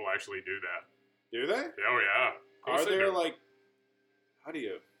people actually do that? Do they? Oh yeah. Of course Are they there do. like? How do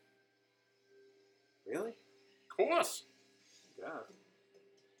you? Really? Of course. Yeah.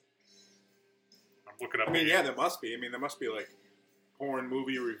 I'm looking up. I mean, the- yeah, there must be. I mean, there must be like porn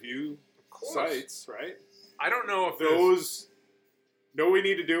movie review course. sites, right? I don't know if there's- Those. Know what we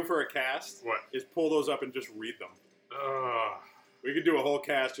need to do for a cast? What? Is pull those up and just read them. We could do a whole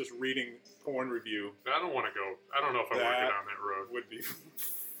cast just reading porn review. I don't want to go. I don't know if I want to get on that road. Would be.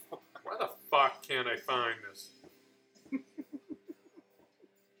 Why the fuck can't I find this?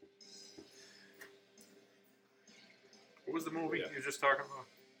 What was the movie you were just talking about?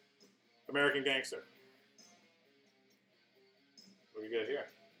 American Gangster. What do we get here?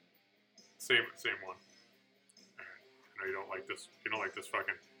 Same one. No, you don't like this. You don't like this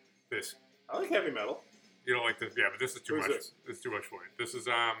fucking this. I like heavy metal. You don't like this. Yeah, but this is too Who's much. this? This is too much for you. This is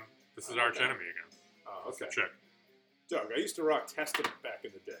Arch Enemy again. Oh, okay. Check. Doug, I used to rock Testament back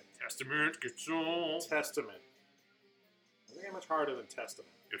in the day. Testament gets on. Testament. I think I'm much harder than Testament.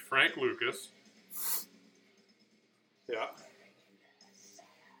 Get Frank Lucas. Yeah.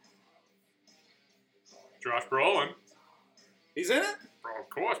 Josh Brolin. He's in it? Bro, of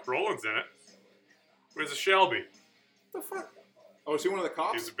course, Brolin's in it. Where's the Shelby? What the fuck? Oh, is he one of the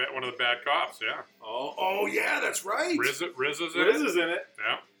cops? He's one of the bad cops, yeah. Oh yeah, that's right. RZA's in Riz it. is in it.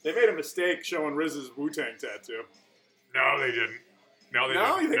 Yeah. They made a mistake showing Riz's Wu-Tang tattoo. No, they didn't. No, they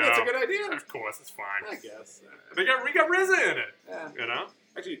No? didn't. You think that's a good idea? Of course, it's fine. I guess. We got RZA in it. Yeah. You know?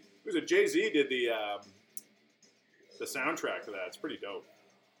 Actually, it was a Jay-Z did the soundtrack to that. It's pretty dope.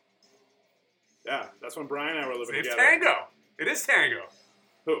 Yeah, that's when Brian and I were living It's together. Tango. It is Tango.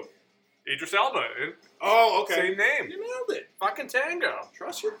 Who? Idris Elba. Oh, okay. Same name. You nailed it. Fucking Tango.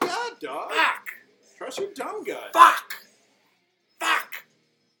 Trust your gut, dog. Fuck. Trust your dumb gut. Fuck. Fuck.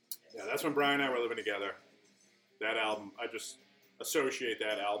 Yeah, that's when Brian and I were living together. That album, I just associate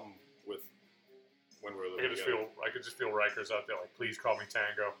that album with when we were living together. I could just feel Rikers out there like, please call me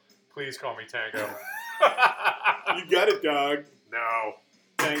Tango. Please call me Tango. You got it, dog. No.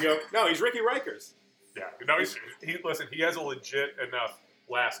 Tango. No, he's Ricky Rikers. Yeah. No, listen, he has a legit enough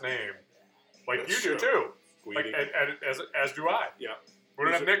last name. Like That's you do true. too. Like, Guidi. as do I. Yeah. We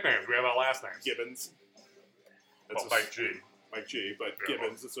don't have nicknames. We have our last names. Gibbons. Well, Mike G. Mike G, but Yeah,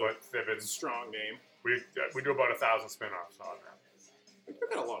 Gibbons. It's a but Gibbons. strong name. We do about 1,000 spin-offs on that. We've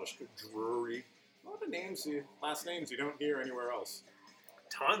got a lot of Drury. A lot of names, last names you don't hear anywhere else.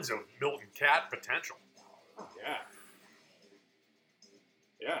 Tons of Milton Cat potential. Oh, yeah.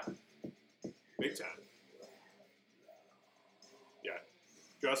 Yeah. Big time. Yeah.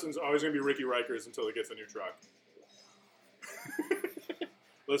 Justin's always going to be Ricky Rikers until he gets a new truck.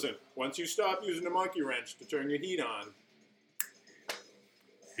 Listen, once you stop using the monkey wrench to turn your heat on,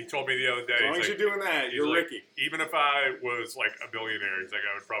 He told me the other day, as long as you're doing that, he's you're like, Ricky. even if I was like a billionaire, he's like,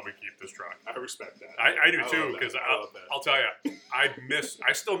 I would probably keep this truck. I respect that. I do I too, love that. because I love that. I'll tell you,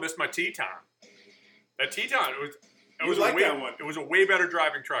 I still miss my Teton. That Teton, it was like a way, that one. It was a way better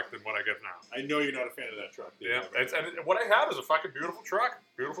driving truck than what I get now. I know you're not a fan of that truck. Yeah, and what I have is a fucking beautiful truck.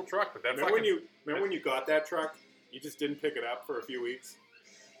 But that Remember when you got that truck? You just didn't pick it up for a few weeks.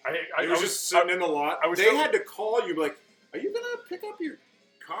 I It was just sitting in the lot. I was They still- had to call you, like, "Are you gonna pick up your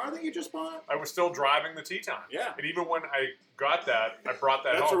car that you just bought?" I was still driving the Teton. Yeah. And even when I got that, I brought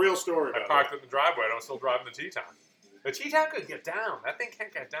that That's home. a real story. I by the parked way. it in the driveway, and I was still driving the Teton. The Teton could get down. That thing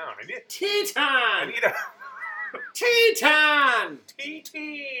can't get down. I need Teton. a Teton.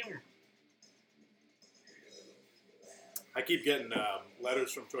 T-Team. I keep getting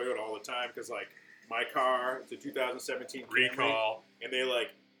letters from Toyota all the time because, like, my car, it's a 2017 Camry, Recall. and they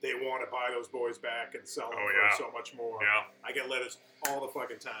want to buy those boys back and sell them Oh, for yeah. so much more. Yeah. I get letters all the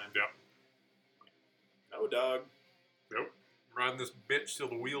fucking time. Yep. No, dog. Yep. Riding this bitch till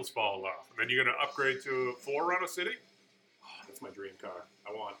the wheels fall off. And then you're going to upgrade to a 4Runner City? That's my dream car.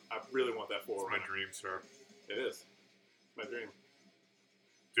 I really want that That's 4Runner. my dream, sir. It is. It's my dream.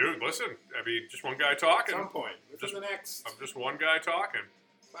 Dude, listen. I mean, just one guy At talking. some point, within Just- the next I'm just one guy talking.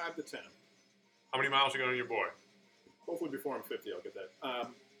 5 to 10. How many miles you got on your boy? Hopefully before I'm 50, I'll get that.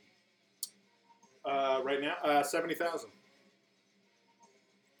 Right now, 70,000.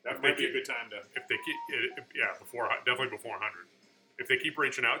 That might be a good time to. If they keep, definitely before 100. If they keep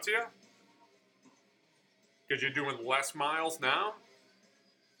reaching out to you, because you're doing less miles now.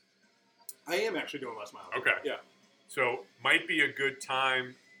 I am actually doing less miles. Okay. Yeah. So might be a good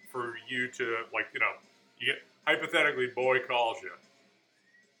time for you to, like, you get, hypothetically, boy calls you.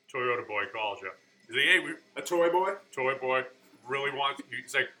 Toyota boy calls you. He's like, hey, A toy boy? Toy boy really wants,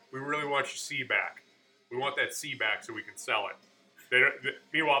 he's like, we really want your C back. We want that C back so we can sell it.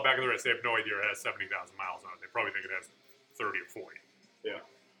 Meanwhile, back in the rest, they have no idea it has 70,000 miles on it. They probably think it has 30 or 40. Yeah.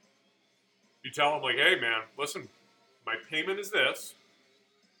 You tell them, like, hey, man, listen, my payment is this.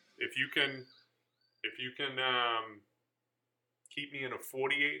 If you can keep me in a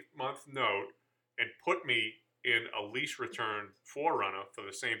 48-month note and put me in a lease return 4Runner for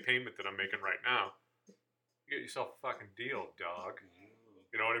the same payment that I'm making right now, you get yourself a fucking deal, dog.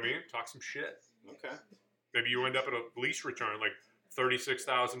 You know what I mean? Talk some shit. Okay. Maybe you end up at a lease return, like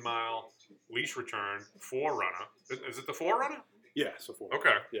 36,000 mile lease return, 4Runner. Is it the 4Runner? Yeah, so 4. Okay.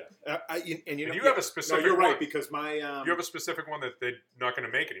 Yeah. You And know, you have a specific No, you're right, one. because my... You have a specific one that they're not going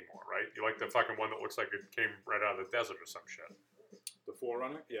to make anymore, right? You like the fucking one that looks like it came right out of the desert or some shit. The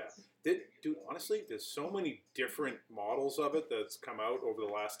 4Runner? Yeah. Dude, honestly, there's so many different models of it that's come out over the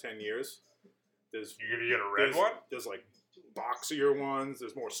last 10 years. There's You gonna get a red one? There's like boxier ones.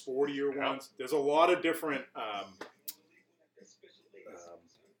 There's more sportier Yeah. ones. There's a lot of different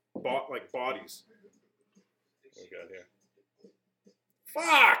bodies. What we got here?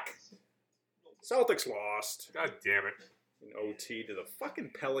 Fuck! Celtics lost God damn it. in OT to the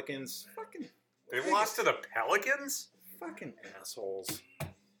fucking Pelicans. They lost to the Pelicans? Fucking assholes.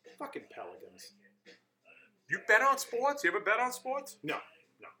 Fucking Pelicans. You bet on sports? You ever bet on sports? No.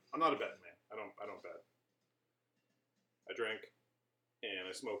 I'm not a betting man. I don't bet. I drink and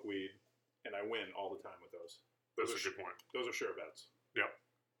I smoke weed and I win all the time with those. That's a good point. Those are sure bets. Yep.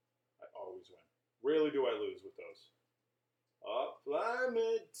 I always win. Rarely do I lose with those. Fly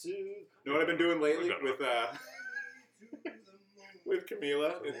me to. You know what I've been doing lately with with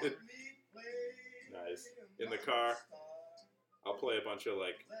Camila? Nice. In the car, I'll play a bunch of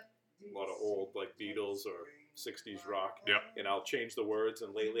like a lot of old like Beatles or 60s rock. Yep. And I'll change the words.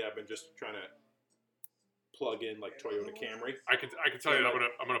 And lately, I've been just trying to plug in like Toyota Camry. I can tell you,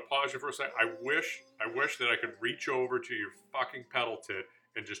 I'm gonna pause you for a second. I wish that I could reach over to your fucking pedal tit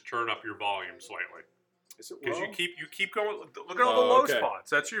and just turn up your volume slightly. Because you keep going. Look at all the low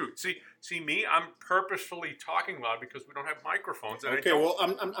spots. That's you. See me. I'm purposefully talking loud because we don't have microphones. And Okay, well,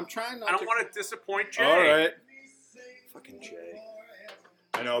 I'm trying not. I don't want to disappoint Jay. All right. Fucking Jay.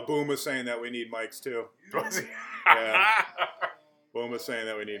 I know. Boom was saying that we need mics too. Yeah. Boom was saying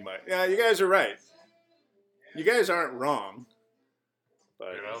that we need mics. Yeah, you guys are right. You guys aren't wrong.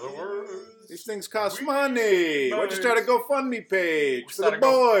 But In other words, these things cost money. Why don't you start a GoFundMe page for the start a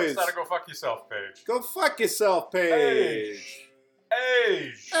boys? Go fuck yourself page. Go fuck yourself page.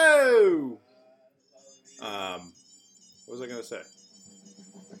 Age. Oh. What was I gonna say?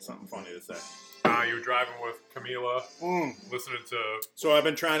 Something funny to say. You were driving with Camila, listening to So I've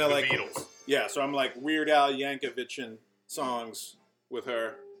been trying to the like, Beatles. yeah. So I'm like Weird Al Yankovicing songs with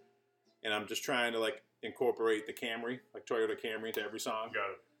her, and I'm just trying to like incorporate the Camry, like Toyota Camry, into every song. Got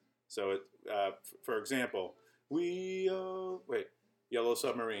it. So it, for example, Yellow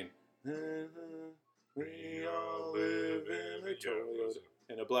Submarine. We all live in a Toyota,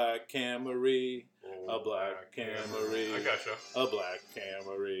 in a black Camry, a black Camry. I gotcha. A black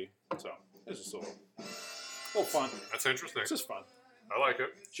Camry. So it's just a little fun. That's interesting. It's just fun. I like it.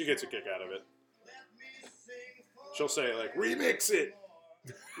 She gets a kick out of it. She'll say like, remix it.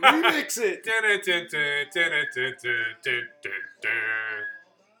 Remix it.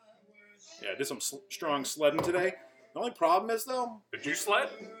 Yeah, I did some strong sledding today. The only problem is though. Did you sled?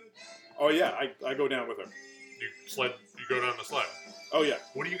 Oh yeah, I go down with her. You go down the sled. Oh yeah.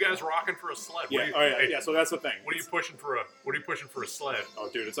 What are you guys rocking for a sled? Yeah. Oh yeah. Yeah. So that's the thing. What are you pushing for a sled? Oh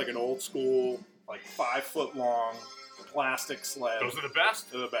dude, it's like an old school, like 5 foot long plastic sled. Those are the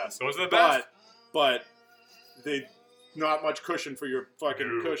best. They're the best. Those are the best. But they not much cushion for your fucking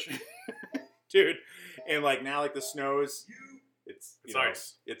Dude. cushion, dude. And like now, like the snows, it's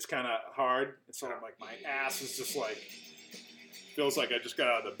ice. It's kind of hard. And so I'm like, my ass is just like feels like I just got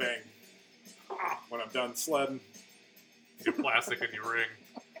out of the bang when I'm done sledding. Get plastic in your ring.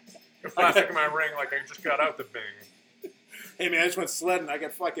 Get plastic in my ring like I just got out the bing. Hey man, I just went sledding. I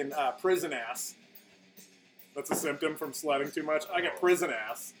got fucking prison ass. That's a symptom from sledding too much. I got prison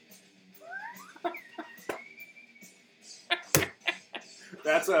ass.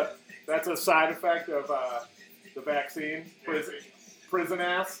 That's a side effect of the vaccine. Prison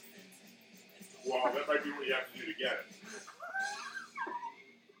ass. Wow, that might be what you have to do to get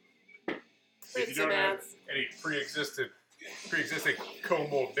it. If you don't have any pre-existing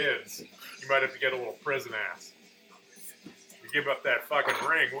comorbids, you might have to get a little prison ass. You give up that fucking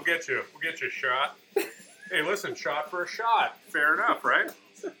ring, we'll get you a shot. Hey, listen, shot for a shot. Fair enough, right?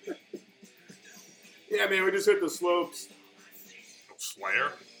 Yeah, man, we just hit the slopes.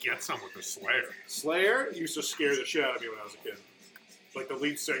 Slayer? Get some with the Slayer. Slayer used to scare the shit out of me when I was a kid. Like the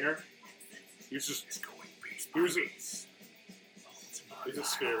lead singer. He's a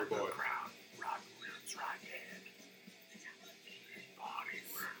scary boy.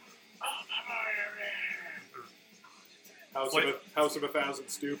 House of a Thousand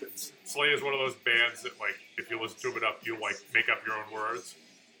Stupids. Slay is one of those bands that, like, if you listen to them enough, you'll, like, make up your own words.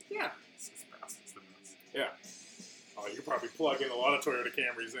 Yeah. It's the best. It's the best. Yeah. Oh, you could probably plug in a lot of Toyota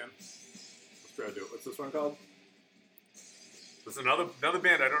Camrys in. Let's try to do it. What's this one called? There's another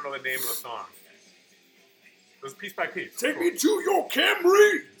band. I don't know the name of the song. This is piece by piece. Take me to your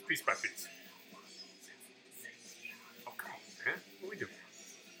Camry. It's piece by piece. Oh, come on, man. What are we doing?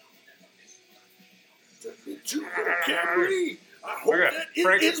 Take me to your Camry. I hope Okay, that it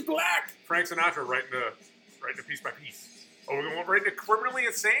Frank- is black. Frank Sinatra writing a piece by piece. Oh, we're going right into Criminally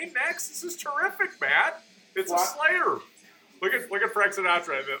Insane next? This is terrific, man. It's What? a Slayer. Look at Frank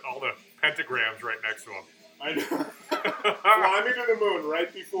Sinatra and all the pentagrams right next to him. I know. Fly me to the moon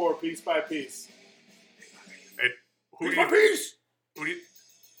right before piece by piece. And who Piece do by you piece. who do you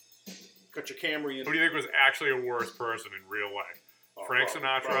Cut your Camry in. who do you think was actually a worse person in real life? Oh, Frank probably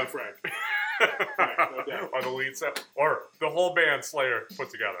Sinatra, Frank. no doubt. or the lead set, or the whole band Slayer put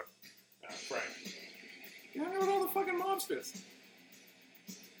together. Frank. You hung out with all the fucking mobsters.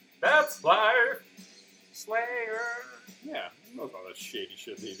 That's life, Slayer. Yeah, he knows all that shady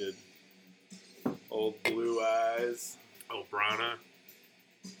shit he did. Old Blue Eyes. Oh, Brana.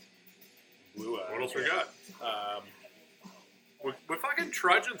 Blue Eyes. What else we got? Um, We're fucking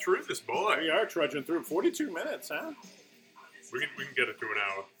trudging through this, boy. we are trudging through 42 minutes, huh? We can get it to an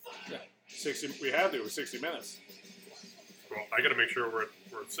hour. Yeah. 60. We have to with 60 minutes. Well, I got to make sure we're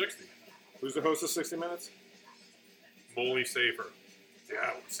at 60. Who's the host of 60 Minutes? Molly Safer.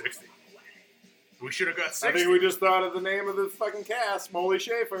 Yeah, 60. We should have got 60. I think we just thought of the name of the fucking cast, Molly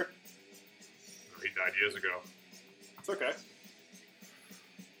Schaefer. He died years ago. It's okay.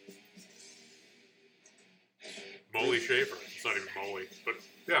 Molly Schaefer. It's not even Molly, but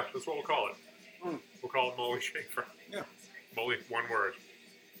yeah, that's what we'll call it. We'll call it Molly Schaefer. Yeah. Molly, one word.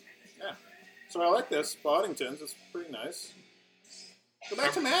 Yeah. So I like this. Boddington's. It's pretty nice. Go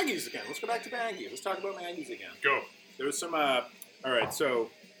back to Maggie's again. Let's go back to Maggie. Let's talk about Maggie's again. Go. There was some, all right, so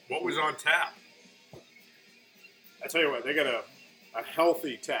What was on tap? I tell you what, they got a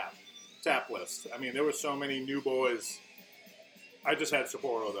healthy tap list. I mean, there were so many new boys. I just had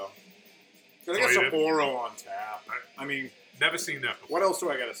Sapporo, though. They got Oh, you did? Sapporo on tap. I mean, Never seen that before. what else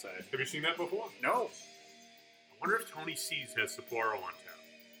do I got to say? Have you seen that before? No. I wonder if Tony C's has Sapporo on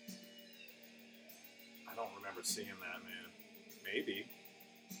tap. I don't remember seeing that, man. Maybe.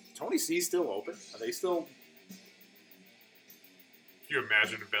 Tony C's still open? Are they still... Can you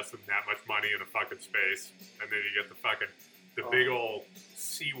imagine investing that much money in a fucking space, and then you get the big old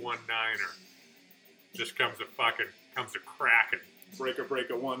C19er just comes a cracking. Breaker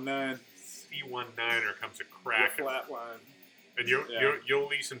 19. C19er comes a Your cracking. flat line. And Yeah. you're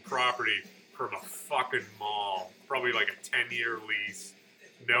leasing property from a fucking mall. Probably like a 10-year lease.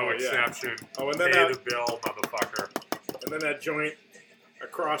 No Oh, yeah. exception. Oh, and then Pay that- the bill, motherfucker. And then that joint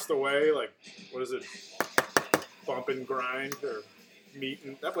across the way, like, what is it? Bump and grind or meat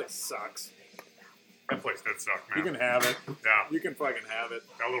and... That place sucks. That place did suck, man. You can have it. Yeah. You can fucking have it.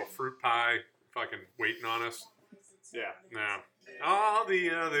 That little fruit pie fucking waiting on us. Yeah. No. All the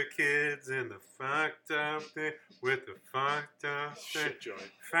other kids in the fucked up thing with the fucked up thing. Shit joint.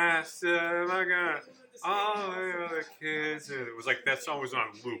 Faster, my God. All the other kids. And it was like that song was on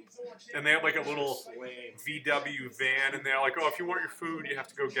loop. And they had like a little Lame. VW van, and they're like, oh, if you want your food, you have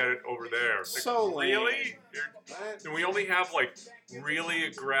to go get it over there. Like, So lame. really? And we only have like really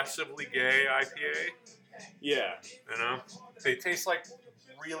aggressively gay IPA? Yeah. You know? They taste like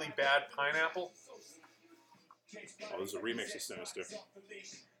really bad pineapple. Oh, there's a remix of Sinister.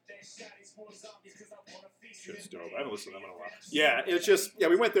 Shit's dope. I haven't listened to them in a while. Yeah, it's just,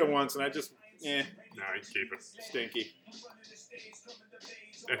 we went there once, and I just, No, you can keep it. stinky.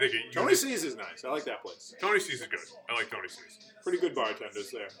 I think Tony C's is nice. I like that place. Tony C's is good. I like Tony C's. Pretty good bartenders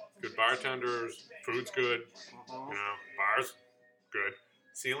there. Good bartenders, food's good. You know, bars, good.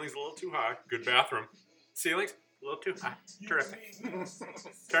 Ceiling's a little too high. Good bathroom. Ceiling's a little too high. Terrific.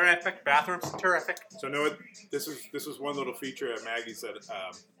 Terrific. Bathrooms, terrific. So know what? This was one little feature at Maggie's that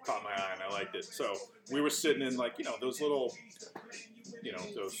caught my eye, and I liked it. So we were sitting in those little,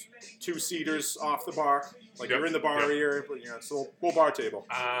 those 2-seaters off the bar. Like Yep. you're in the bar Yep. area, but it's a little bar table.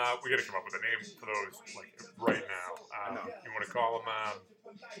 We gotta come up with a name for those, like, right now. I know. You wanna call them,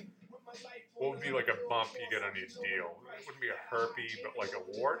 what would be like a bump you get on your deal? It wouldn't be a herpy, but like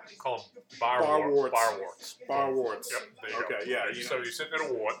a wart? Call them bar warts. Bar warts. Bar warts. Yep, there you go. Okay, yeah. So you're sitting at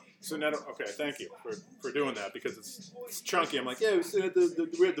a wart. So now, okay, thank you for doing that because it's chunky. I'm like, yeah, we sit at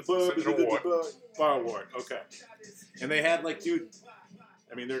we're at the bar, Sit in a wart. bar wart. Okay, and they had like, dude,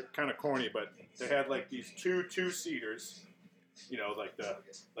 I mean they're kind of corny, but they had like these 2-seaters, like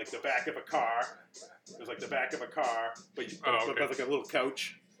the back of a car. It was like the back of a car, but but like a little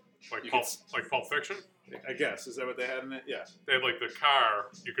couch. Like You Pulp, could- like Pulp Fiction? I guess is that what they had in it? Yeah. They had like the car,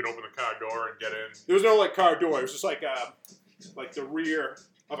 you could open the car door and get in. There was no like car door. It was just like the rear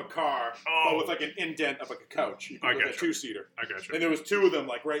of a car, but with like an indent of like a couch. You could put a two-seater. I got you. And there was two of them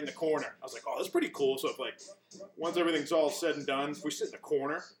like right in the corner. I was like, oh, that's pretty cool. So if like once everything's all said and done, if we sit in the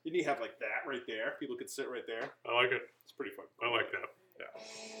corner, you need to have like that right there. People could sit right there. I like it. It's pretty fun. I like that.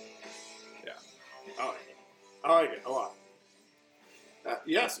 Yeah. I like it. I like it a lot.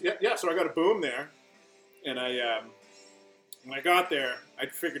 Yes. So I got a boom there, and when I got there, I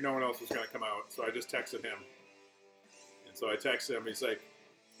figured no one else was going to come out, so I just texted him. And so I texted him. He's like,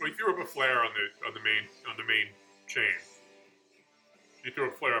 well, you threw up a flare on the main chain. You threw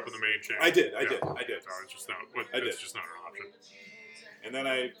a flare up on the main chain. I did. No, it's just not. It's just not an option. And then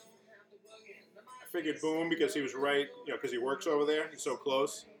I figured boom because he was right, because he works over there. He's so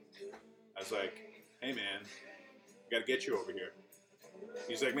close. I was like, hey man, I got to get you over here.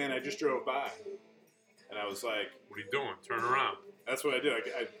 He's like, man, I just drove by. And I was like, what are you doing? Turn around. That's what I did.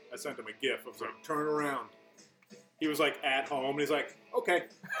 I sent him a GIF. I was like, turn around. He was like at home, and he's like, okay.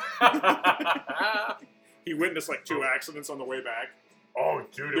 He witnessed like 2 accidents on the way back. Oh,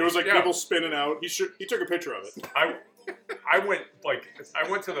 dude. There was like people spinning out. He took a picture of it. I went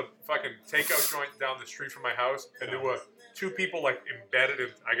to the fucking takeout joint down the street from my house, and there were 2 people like embedded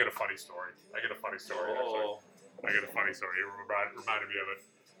in. I got a funny story. Oh. I got a funny story. It reminded me of it.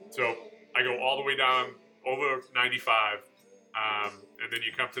 So I go all the way down over 95, and then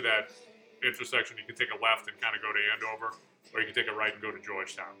you come to that intersection. You can take a left and kind of go to Andover, or you can take a right and go to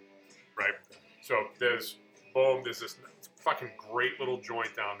Georgetown, right? So there's this fucking great little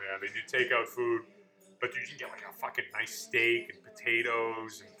joint down there. They do takeout food, but you can get like a fucking nice steak and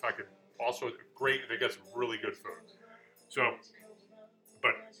potatoes and fucking also great. They got some really good food. So,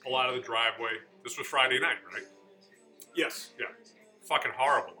 but pull out of the driveway. This was Friday night, right? Yes. Yeah. Fucking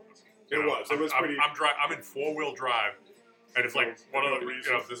horrible. It was. It was pretty. I'm in 4-wheel drive, and it's like one of the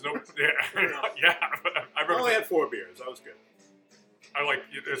there's no. Yeah. I only had 4 beers. That was good.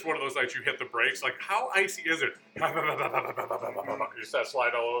 It's one of those nights you hit the brakes. Like, how icy is it? You start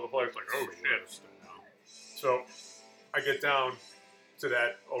sliding all over the place. Like, oh shit. So I get down to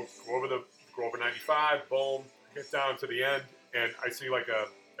that. Go over 95. Boom. Get down to the end, and I see like a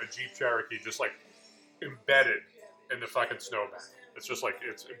Jeep Cherokee just like embedded in the fucking snowbank. It's just like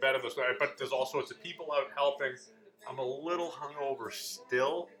it's embedded in the snow. But there's all sorts of people out helping. I'm a little hungover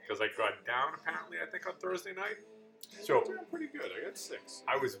still because I got down apparently. I think on Thursday night. So I'm pretty good. I got 6.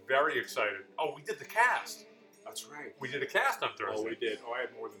 I was very excited. Oh, we did the cast. That's right. We did a cast on Thursday. Oh, we did. Oh, I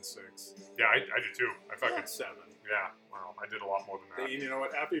had more than 6. Yeah, I did too. I fucking 7. Yeah, well, I did a lot more than that. Hey, you know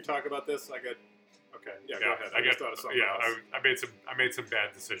what? After you talk about this, I got. Okay, go ahead. I just thought of something else. I made some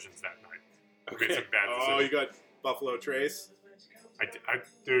bad decisions that night. Okay. I made some bad decisions. Oh, you got Buffalo Trace.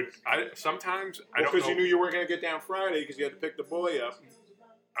 Sometimes I don't know. Because you knew you weren't going to get down Friday because you had to pick the boy up.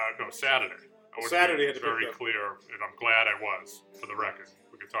 No, Saturday. Saturday had to very pick up. clear, and I'm glad I was, for the record.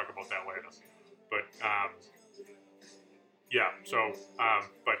 We can talk about that later. But,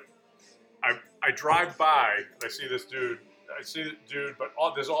 but I drive by, and I see this dude. But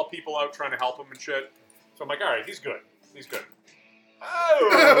there's all people out trying to help him and shit. So I'm like, all right, he's good.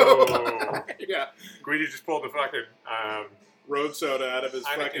 Oh! Yeah. Greedy just pulled the fucking road soda out of his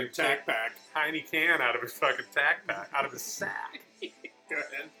fucking tack pack. Tiny can out of his fucking tack pack, out of his sack. Go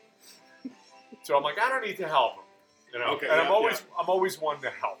ahead. So I'm like, I don't need to help him, Okay, and I'm always one to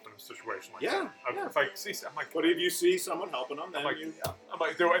help in a situation like that. Yeah. If I see, I'm like, but if you see someone helping them, then I'm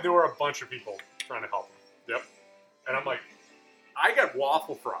like, there were a bunch of people trying to help him. Yep. And I'm like, I got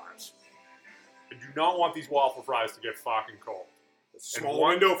waffle fries. I do not want these waffle fries to get fucking cold. Small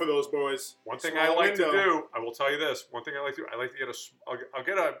window for those boys. One thing I like to do, I will tell you this. One thing I like to do, I like to get I'll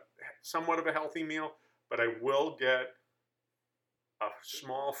get a somewhat of a healthy meal, but I will get a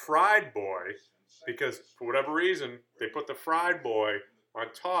small fried boy because for whatever reason they put the fried boy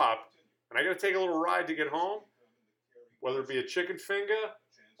on top, and I got to take a little ride to get home, whether it be a chicken finger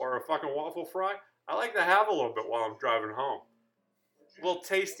or a fucking waffle fry. I like to have a little bit while I'm driving home. A little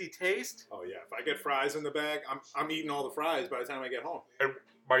tasty taste. Oh yeah, if I get fries in the bag, I'm eating all the fries by the time I get home. And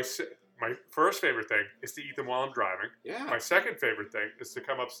my first favorite thing is to eat them while I'm driving. Yeah. My second favorite thing is to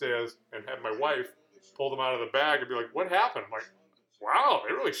come upstairs and have my wife pull them out of the bag and be like, "What happened?" I'm like, "Wow,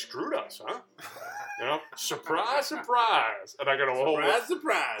 they really screwed us, huh?" Surprise, surprise. And I got a whole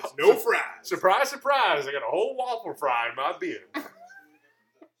surprise, no fries. Surprise, surprise. I got a whole waffle fry in my beard.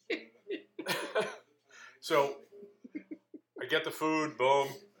 So I get the food, boom,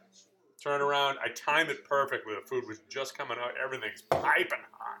 turn around. I time it perfectly. The food was just coming out. Everything's piping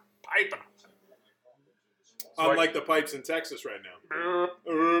hot. So Unlike the pipes in Texas right now.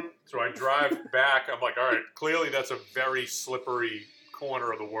 So I drive back. I'm like, all right, clearly that's a very slippery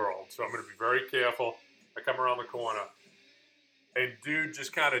corner of the world. So I'm going to be very careful. I come around the corner. and dude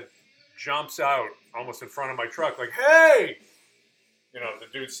just kind of jumps out almost in front of my truck, like, "Hey!" You know, the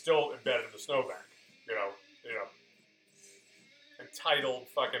dude's still embedded in the snowbank. You know, entitled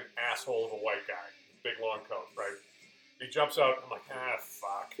fucking asshole of a white guy, big long coat, right? He jumps out. I'm like,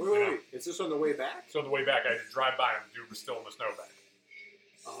 fuck. Wait. Is this on the way back? So on the way back, I had to drive by him. The dude was still in the snowbank.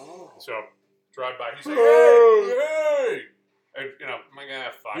 Oh. So drive by. He's like, hey! And, you know, I'm like,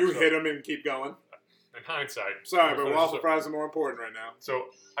 fuck. You so, hit him and keep going? In hindsight. Sorry, but waffle fries are more important right now. So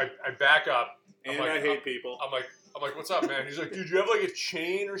I back up. And I hate people. I'm like, what's up, man? He's like, dude, you have like a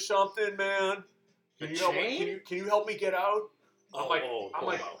chain or something, man? Can you help me get out? I'm like, dude,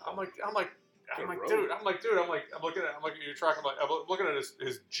 I'm looking at your truck. I'm looking at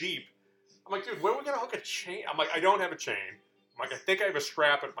his Jeep. I'm like, dude, where are we gonna hook a chain? I'm like, I don't have a chain. I'm like, I think I have a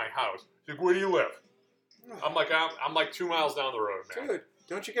strap at my house. He's like, where do you live? I'm like, I'm like 2 miles down the road, man. Dude,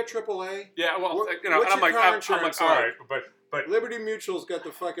 don't you get AAA? Yeah, well, What, you know, what's and I'm your car insurance all like? right, but Liberty Mutual's got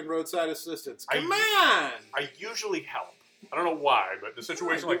the fucking roadside assistance. Come on! I usually help. I don't know why, but the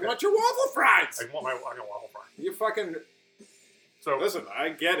situation like you that. want your waffle fries? I want waffle fry. You fucking... So listen, I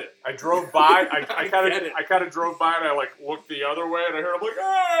get it. I drove by. I get it. kind of drove by, and I like looked the other way, and I heard him like,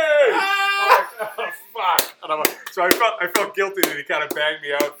 "Hey!" I'm like, oh, fuck! And I'm like, so I felt guilty that he kind of banged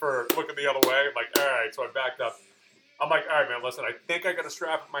me out for looking the other way. I'm like, all right, so I backed up. I'm like, all right, man, listen, I think I got a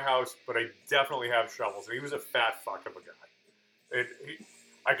strap at my house, but I definitely have shovels. And he was a fat fuck of a guy.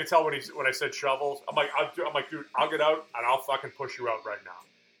 I could tell when I said shovels. I'm like, dude, I'll get out and I'll fucking push you out right now.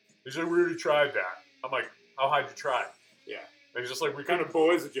 He's like, we already tried that. I'm like, how hard did you try? Yeah. And he's just like, What kind of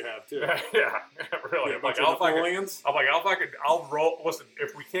boys did you have, too? yeah, really. I'm like, I'll roll. Listen,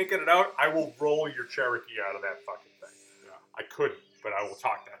 if we can't get it out, I will roll your Cherokee out of that fucking thing. Yeah. I couldn't, but I will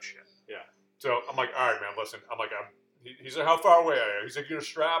talk that shit. Yeah. So I'm like, all right, man, listen. He's like, how far away are you? He's like, you gonna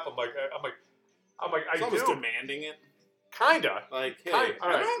strap? I'm like, I It's almost do. demanding it. Kinda. Like, hey, Kind- all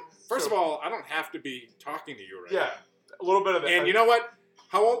right. First of all, I don't have to be talking to you right now. Yeah, a little bit of that. And you know what?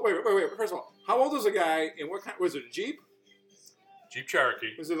 How old? Wait. First of all, how old is a guy? And what kind? Was it a Jeep? Jeep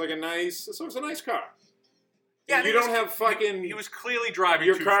Cherokee. Was it like a nice? So it's a nice car. Yeah, And you don't have fucking. He was clearly driving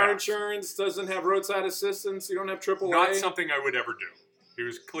your too car fast. insurance doesn't have roadside assistance. You don't have AAA. Not something I would ever do. He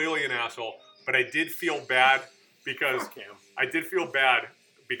was clearly an asshole, but I did feel bad because Fuck him. I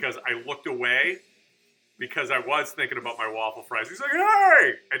looked away because I was thinking about my waffle fries. He's like,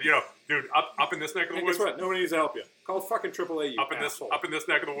 hey! And you know, dude, up in this neck of the And woods. guess what? Nobody needs to help you. Call fucking AAA. You Up asshole. in this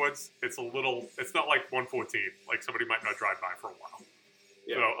neck of the woods, it's not like 114. Like somebody might not drive by for a while.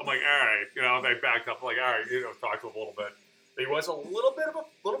 Yeah. So I'm like, all right, you know, they backed up. I'm like, all right, you know, talked to him a little bit. He was a little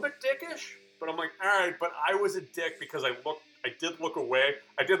bit dickish, but I'm like, all right, but I was a dick because I did look away.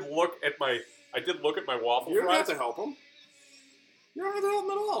 I did look at my waffle You don't fries. have to help him. You don't have to help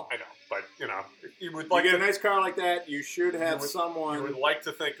him at all. I know, but you know, you would You like get to, a nice car like that, you should have someone. you would like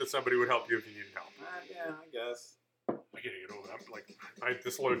to think that somebody would help you if you needed help. Yeah, I guess. I can't get over that. Like,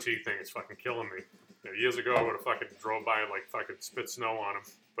 this low T thing is fucking killing me. You know, years ago, I would have fucking drove by and like fucking spit snow on him.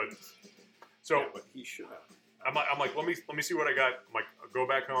 But so Yeah, but he should have. I'm like, let me see what I got. I'm like, I'll go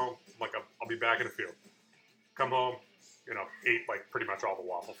back home. I'm like, I'll be back in a few. Come home, you know, ate like pretty much all the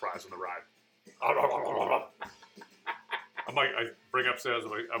waffle fries on the ride. I'm like, I bring upstairs.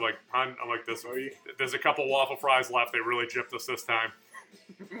 I'm like, hon, there's a couple waffle fries left. They really gypped us this time.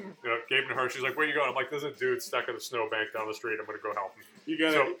 You know, gave them to her. She's like, where you going? I'm like, there's a dude stuck in a snowbank down the street. I'm gonna go help him. You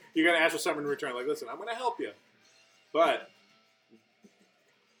gotta ask for something in return. Like, listen, I'm gonna help you, but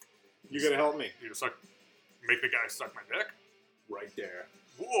you gotta help me. You just like make the guy suck my dick. Right there.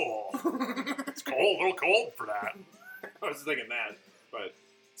 Whoa, it's cold, a little cold for that. I was thinking that, but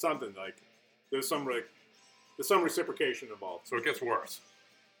something like there's some reciprocation involved. So it gets worse.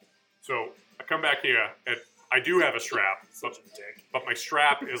 So I come back here and I do have a strap, but my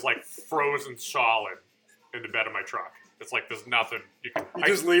strap is like frozen solid in the bed of my truck. It's like there's nothing. You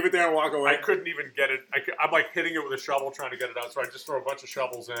just leave it there and walk away. I couldn't even get it. I'm like hitting it with a shovel trying to get it out. So I just throw a bunch of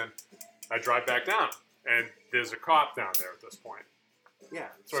shovels in. I drive back down, and there's a cop down there at this point. Yeah.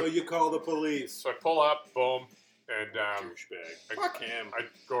 So So you call the police. So I pull up, boom, and Douchebag. Fuck him. I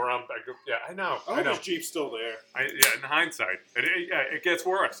go around. Yeah, I know. I hope his Jeep's still there. Yeah, in hindsight, it gets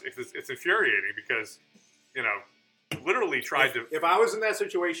worse. It's infuriating because, you know, literally tried to. If I was in that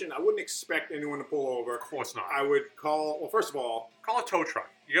situation, I wouldn't expect anyone to pull over. Of course not. I would call. Well, first of all, Call a tow truck.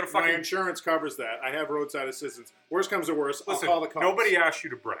 You got to my fucking. insurance covers that. I have roadside assistance. Worst comes to worst, Listen, I'll call the cops. nobody asked you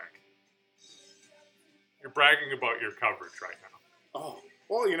to brag. You're bragging about your coverage right now. Oh,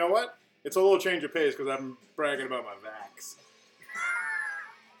 well, you know what? It's a little change of pace because I'm bragging about my vax.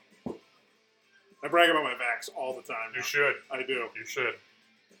 I brag about my vax all the time. You now. should. I do. You should.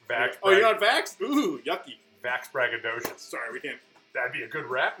 Vax. Oh, you're not vaxxed? Ooh, yucky. Vax Braggadocious. Sorry, we can't. That'd be a good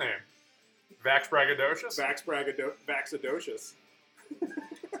rap name. Vax Braggadocious? Vaxadocious.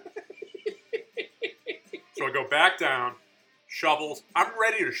 So I go back down, shovels. I'm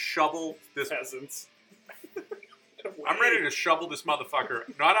ready to shovel this. Peasants. I'm ready to shovel this motherfucker,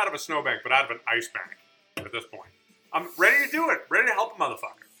 not out of a snowbank, but out of an ice bank at this point. I'm ready to do it. Ready to help a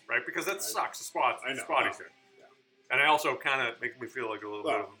motherfucker, right? Because that sucks. The spot he's in. Yeah. And I also kind of make me feel like a little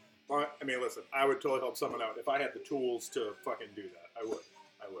bit of... Well, I mean, listen, I would totally help someone out. If I had the tools to fucking do that, I would.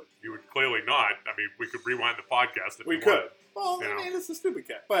 You would clearly not. I mean, we could rewind the podcast if we you could. wanted. Well, You know. I mean, it's a stupid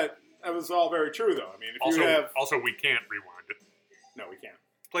cat. But that was all very true, though. I mean, if Also, you have... also, we can't rewind it. No, we can't.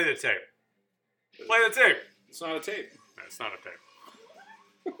 Play the tape. Play the tape. It's not a tape. No, it's not a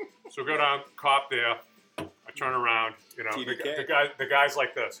tape. So go down, cop there. I turn around. You know, TDK. the guy's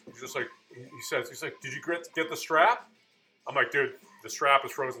like this. He's just like he's like, did you get the strap? I'm like, dude, the strap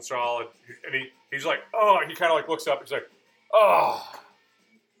is frozen solid. And he's like, oh, he kind of like looks up. He's like, oh.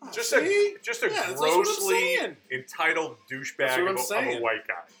 Just a that's what I'm grossly saying. entitled That's douchebag what I'm of a saying. white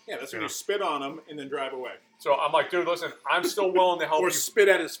guy. Yeah, that's when You you know. spit on him and then drive away. So I'm like, dude, listen, I'm still willing to help Or you. spit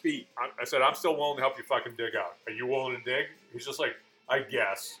at his feet. I said, I'm still willing to help you fucking dig out. Are you willing to dig? He's just like, I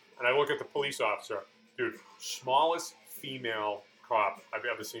guess. And I look at the police officer. Dude, smallest female cop I've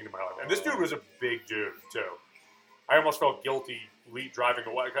ever seen in my life. And this dude was a big dude, too. I almost felt guilty driving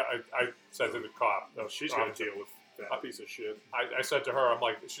away. I said to the cop. She's got to deal with that piece of shit. I said to her, I'm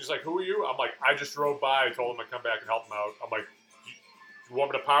like, she's like, who are you? I'm like, I just drove by. I told him I'd come back and help him out. I'm like, you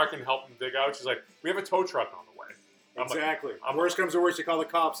want me to park and help him dig out? She's like, we have a tow truck on the way. I'm Exactly. I'm Worst comes to worst, you call the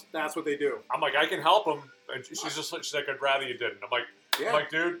cops. That's what they do. I'm like, I can help him. And she's like, I'd rather you didn't. Yeah. I'm like,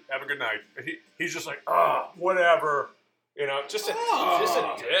 dude, have a good night. And he's just like, whatever. You know, just a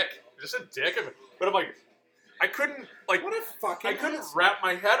dick. But I'm like, I couldn't, like, What a fucking I couldn't asshole. wrap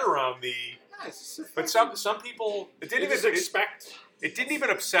my head around the. But some people, it They didn't just even expect. it didn't even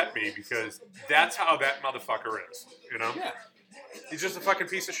upset me because that's how that motherfucker is. You know. Yeah. He's just a fucking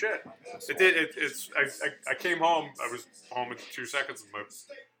piece of shit. It did. I came home. I was home in 2 seconds.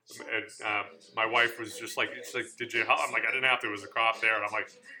 And my wife was just like, "It's like, did you help?" I'm like, "I didn't have to. There was a cop there." And I'm like,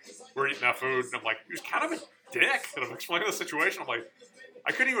 "We're eating our food." And I'm like, "He was kind of a dick." And I'm explaining the situation. I'm like,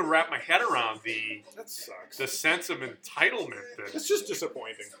 I couldn't even wrap my head around That sucks. the sense of entitlement that It's just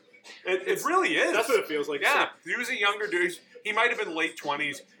disappointing. it really is. That's what it feels like. Yeah, he was a younger dude. He might have been late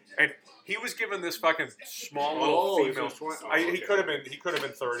 20s, and he was given this fucking small little he was female. 20. Oh, He okay. could have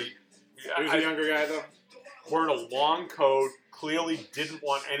been 30. He was a younger guy, though. Wearing a long coat, clearly didn't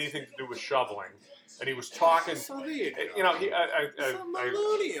want anything to do with shoveling, and he was talking. So there you go. You know, It's a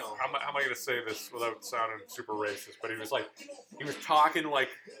millennial. how am I going to say this without sounding super racist? But he was talking like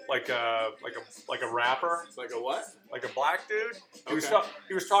a rapper, Like a what? like a black dude. He was Okay.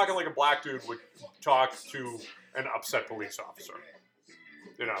 he was talking like a black dude would talk to an upset police officer.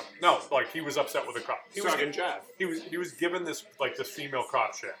 You know, no, like he was upset with a cop. He was Talking jive. he was given this female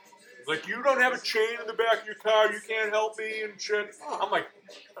cop shit. Like, you don't have a chain in the back of your car, you can't help me and shit. I'm like,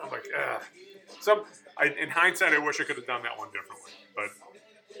 ugh. In hindsight, I wish I could have done that one differently. But,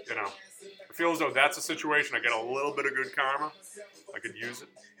 you know, I feel as though that's a situation. I get a little bit of good karma. I could use it.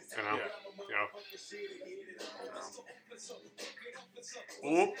 You know.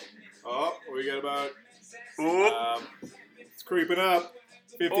 You know. Oop. Oh, we got about. Oop. It's creeping up.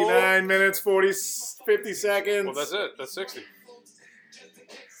 59 minutes, 50 seconds. Well, that's it. That's 60.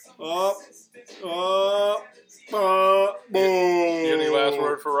 Boom. You got any last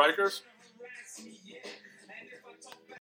word for Rikers?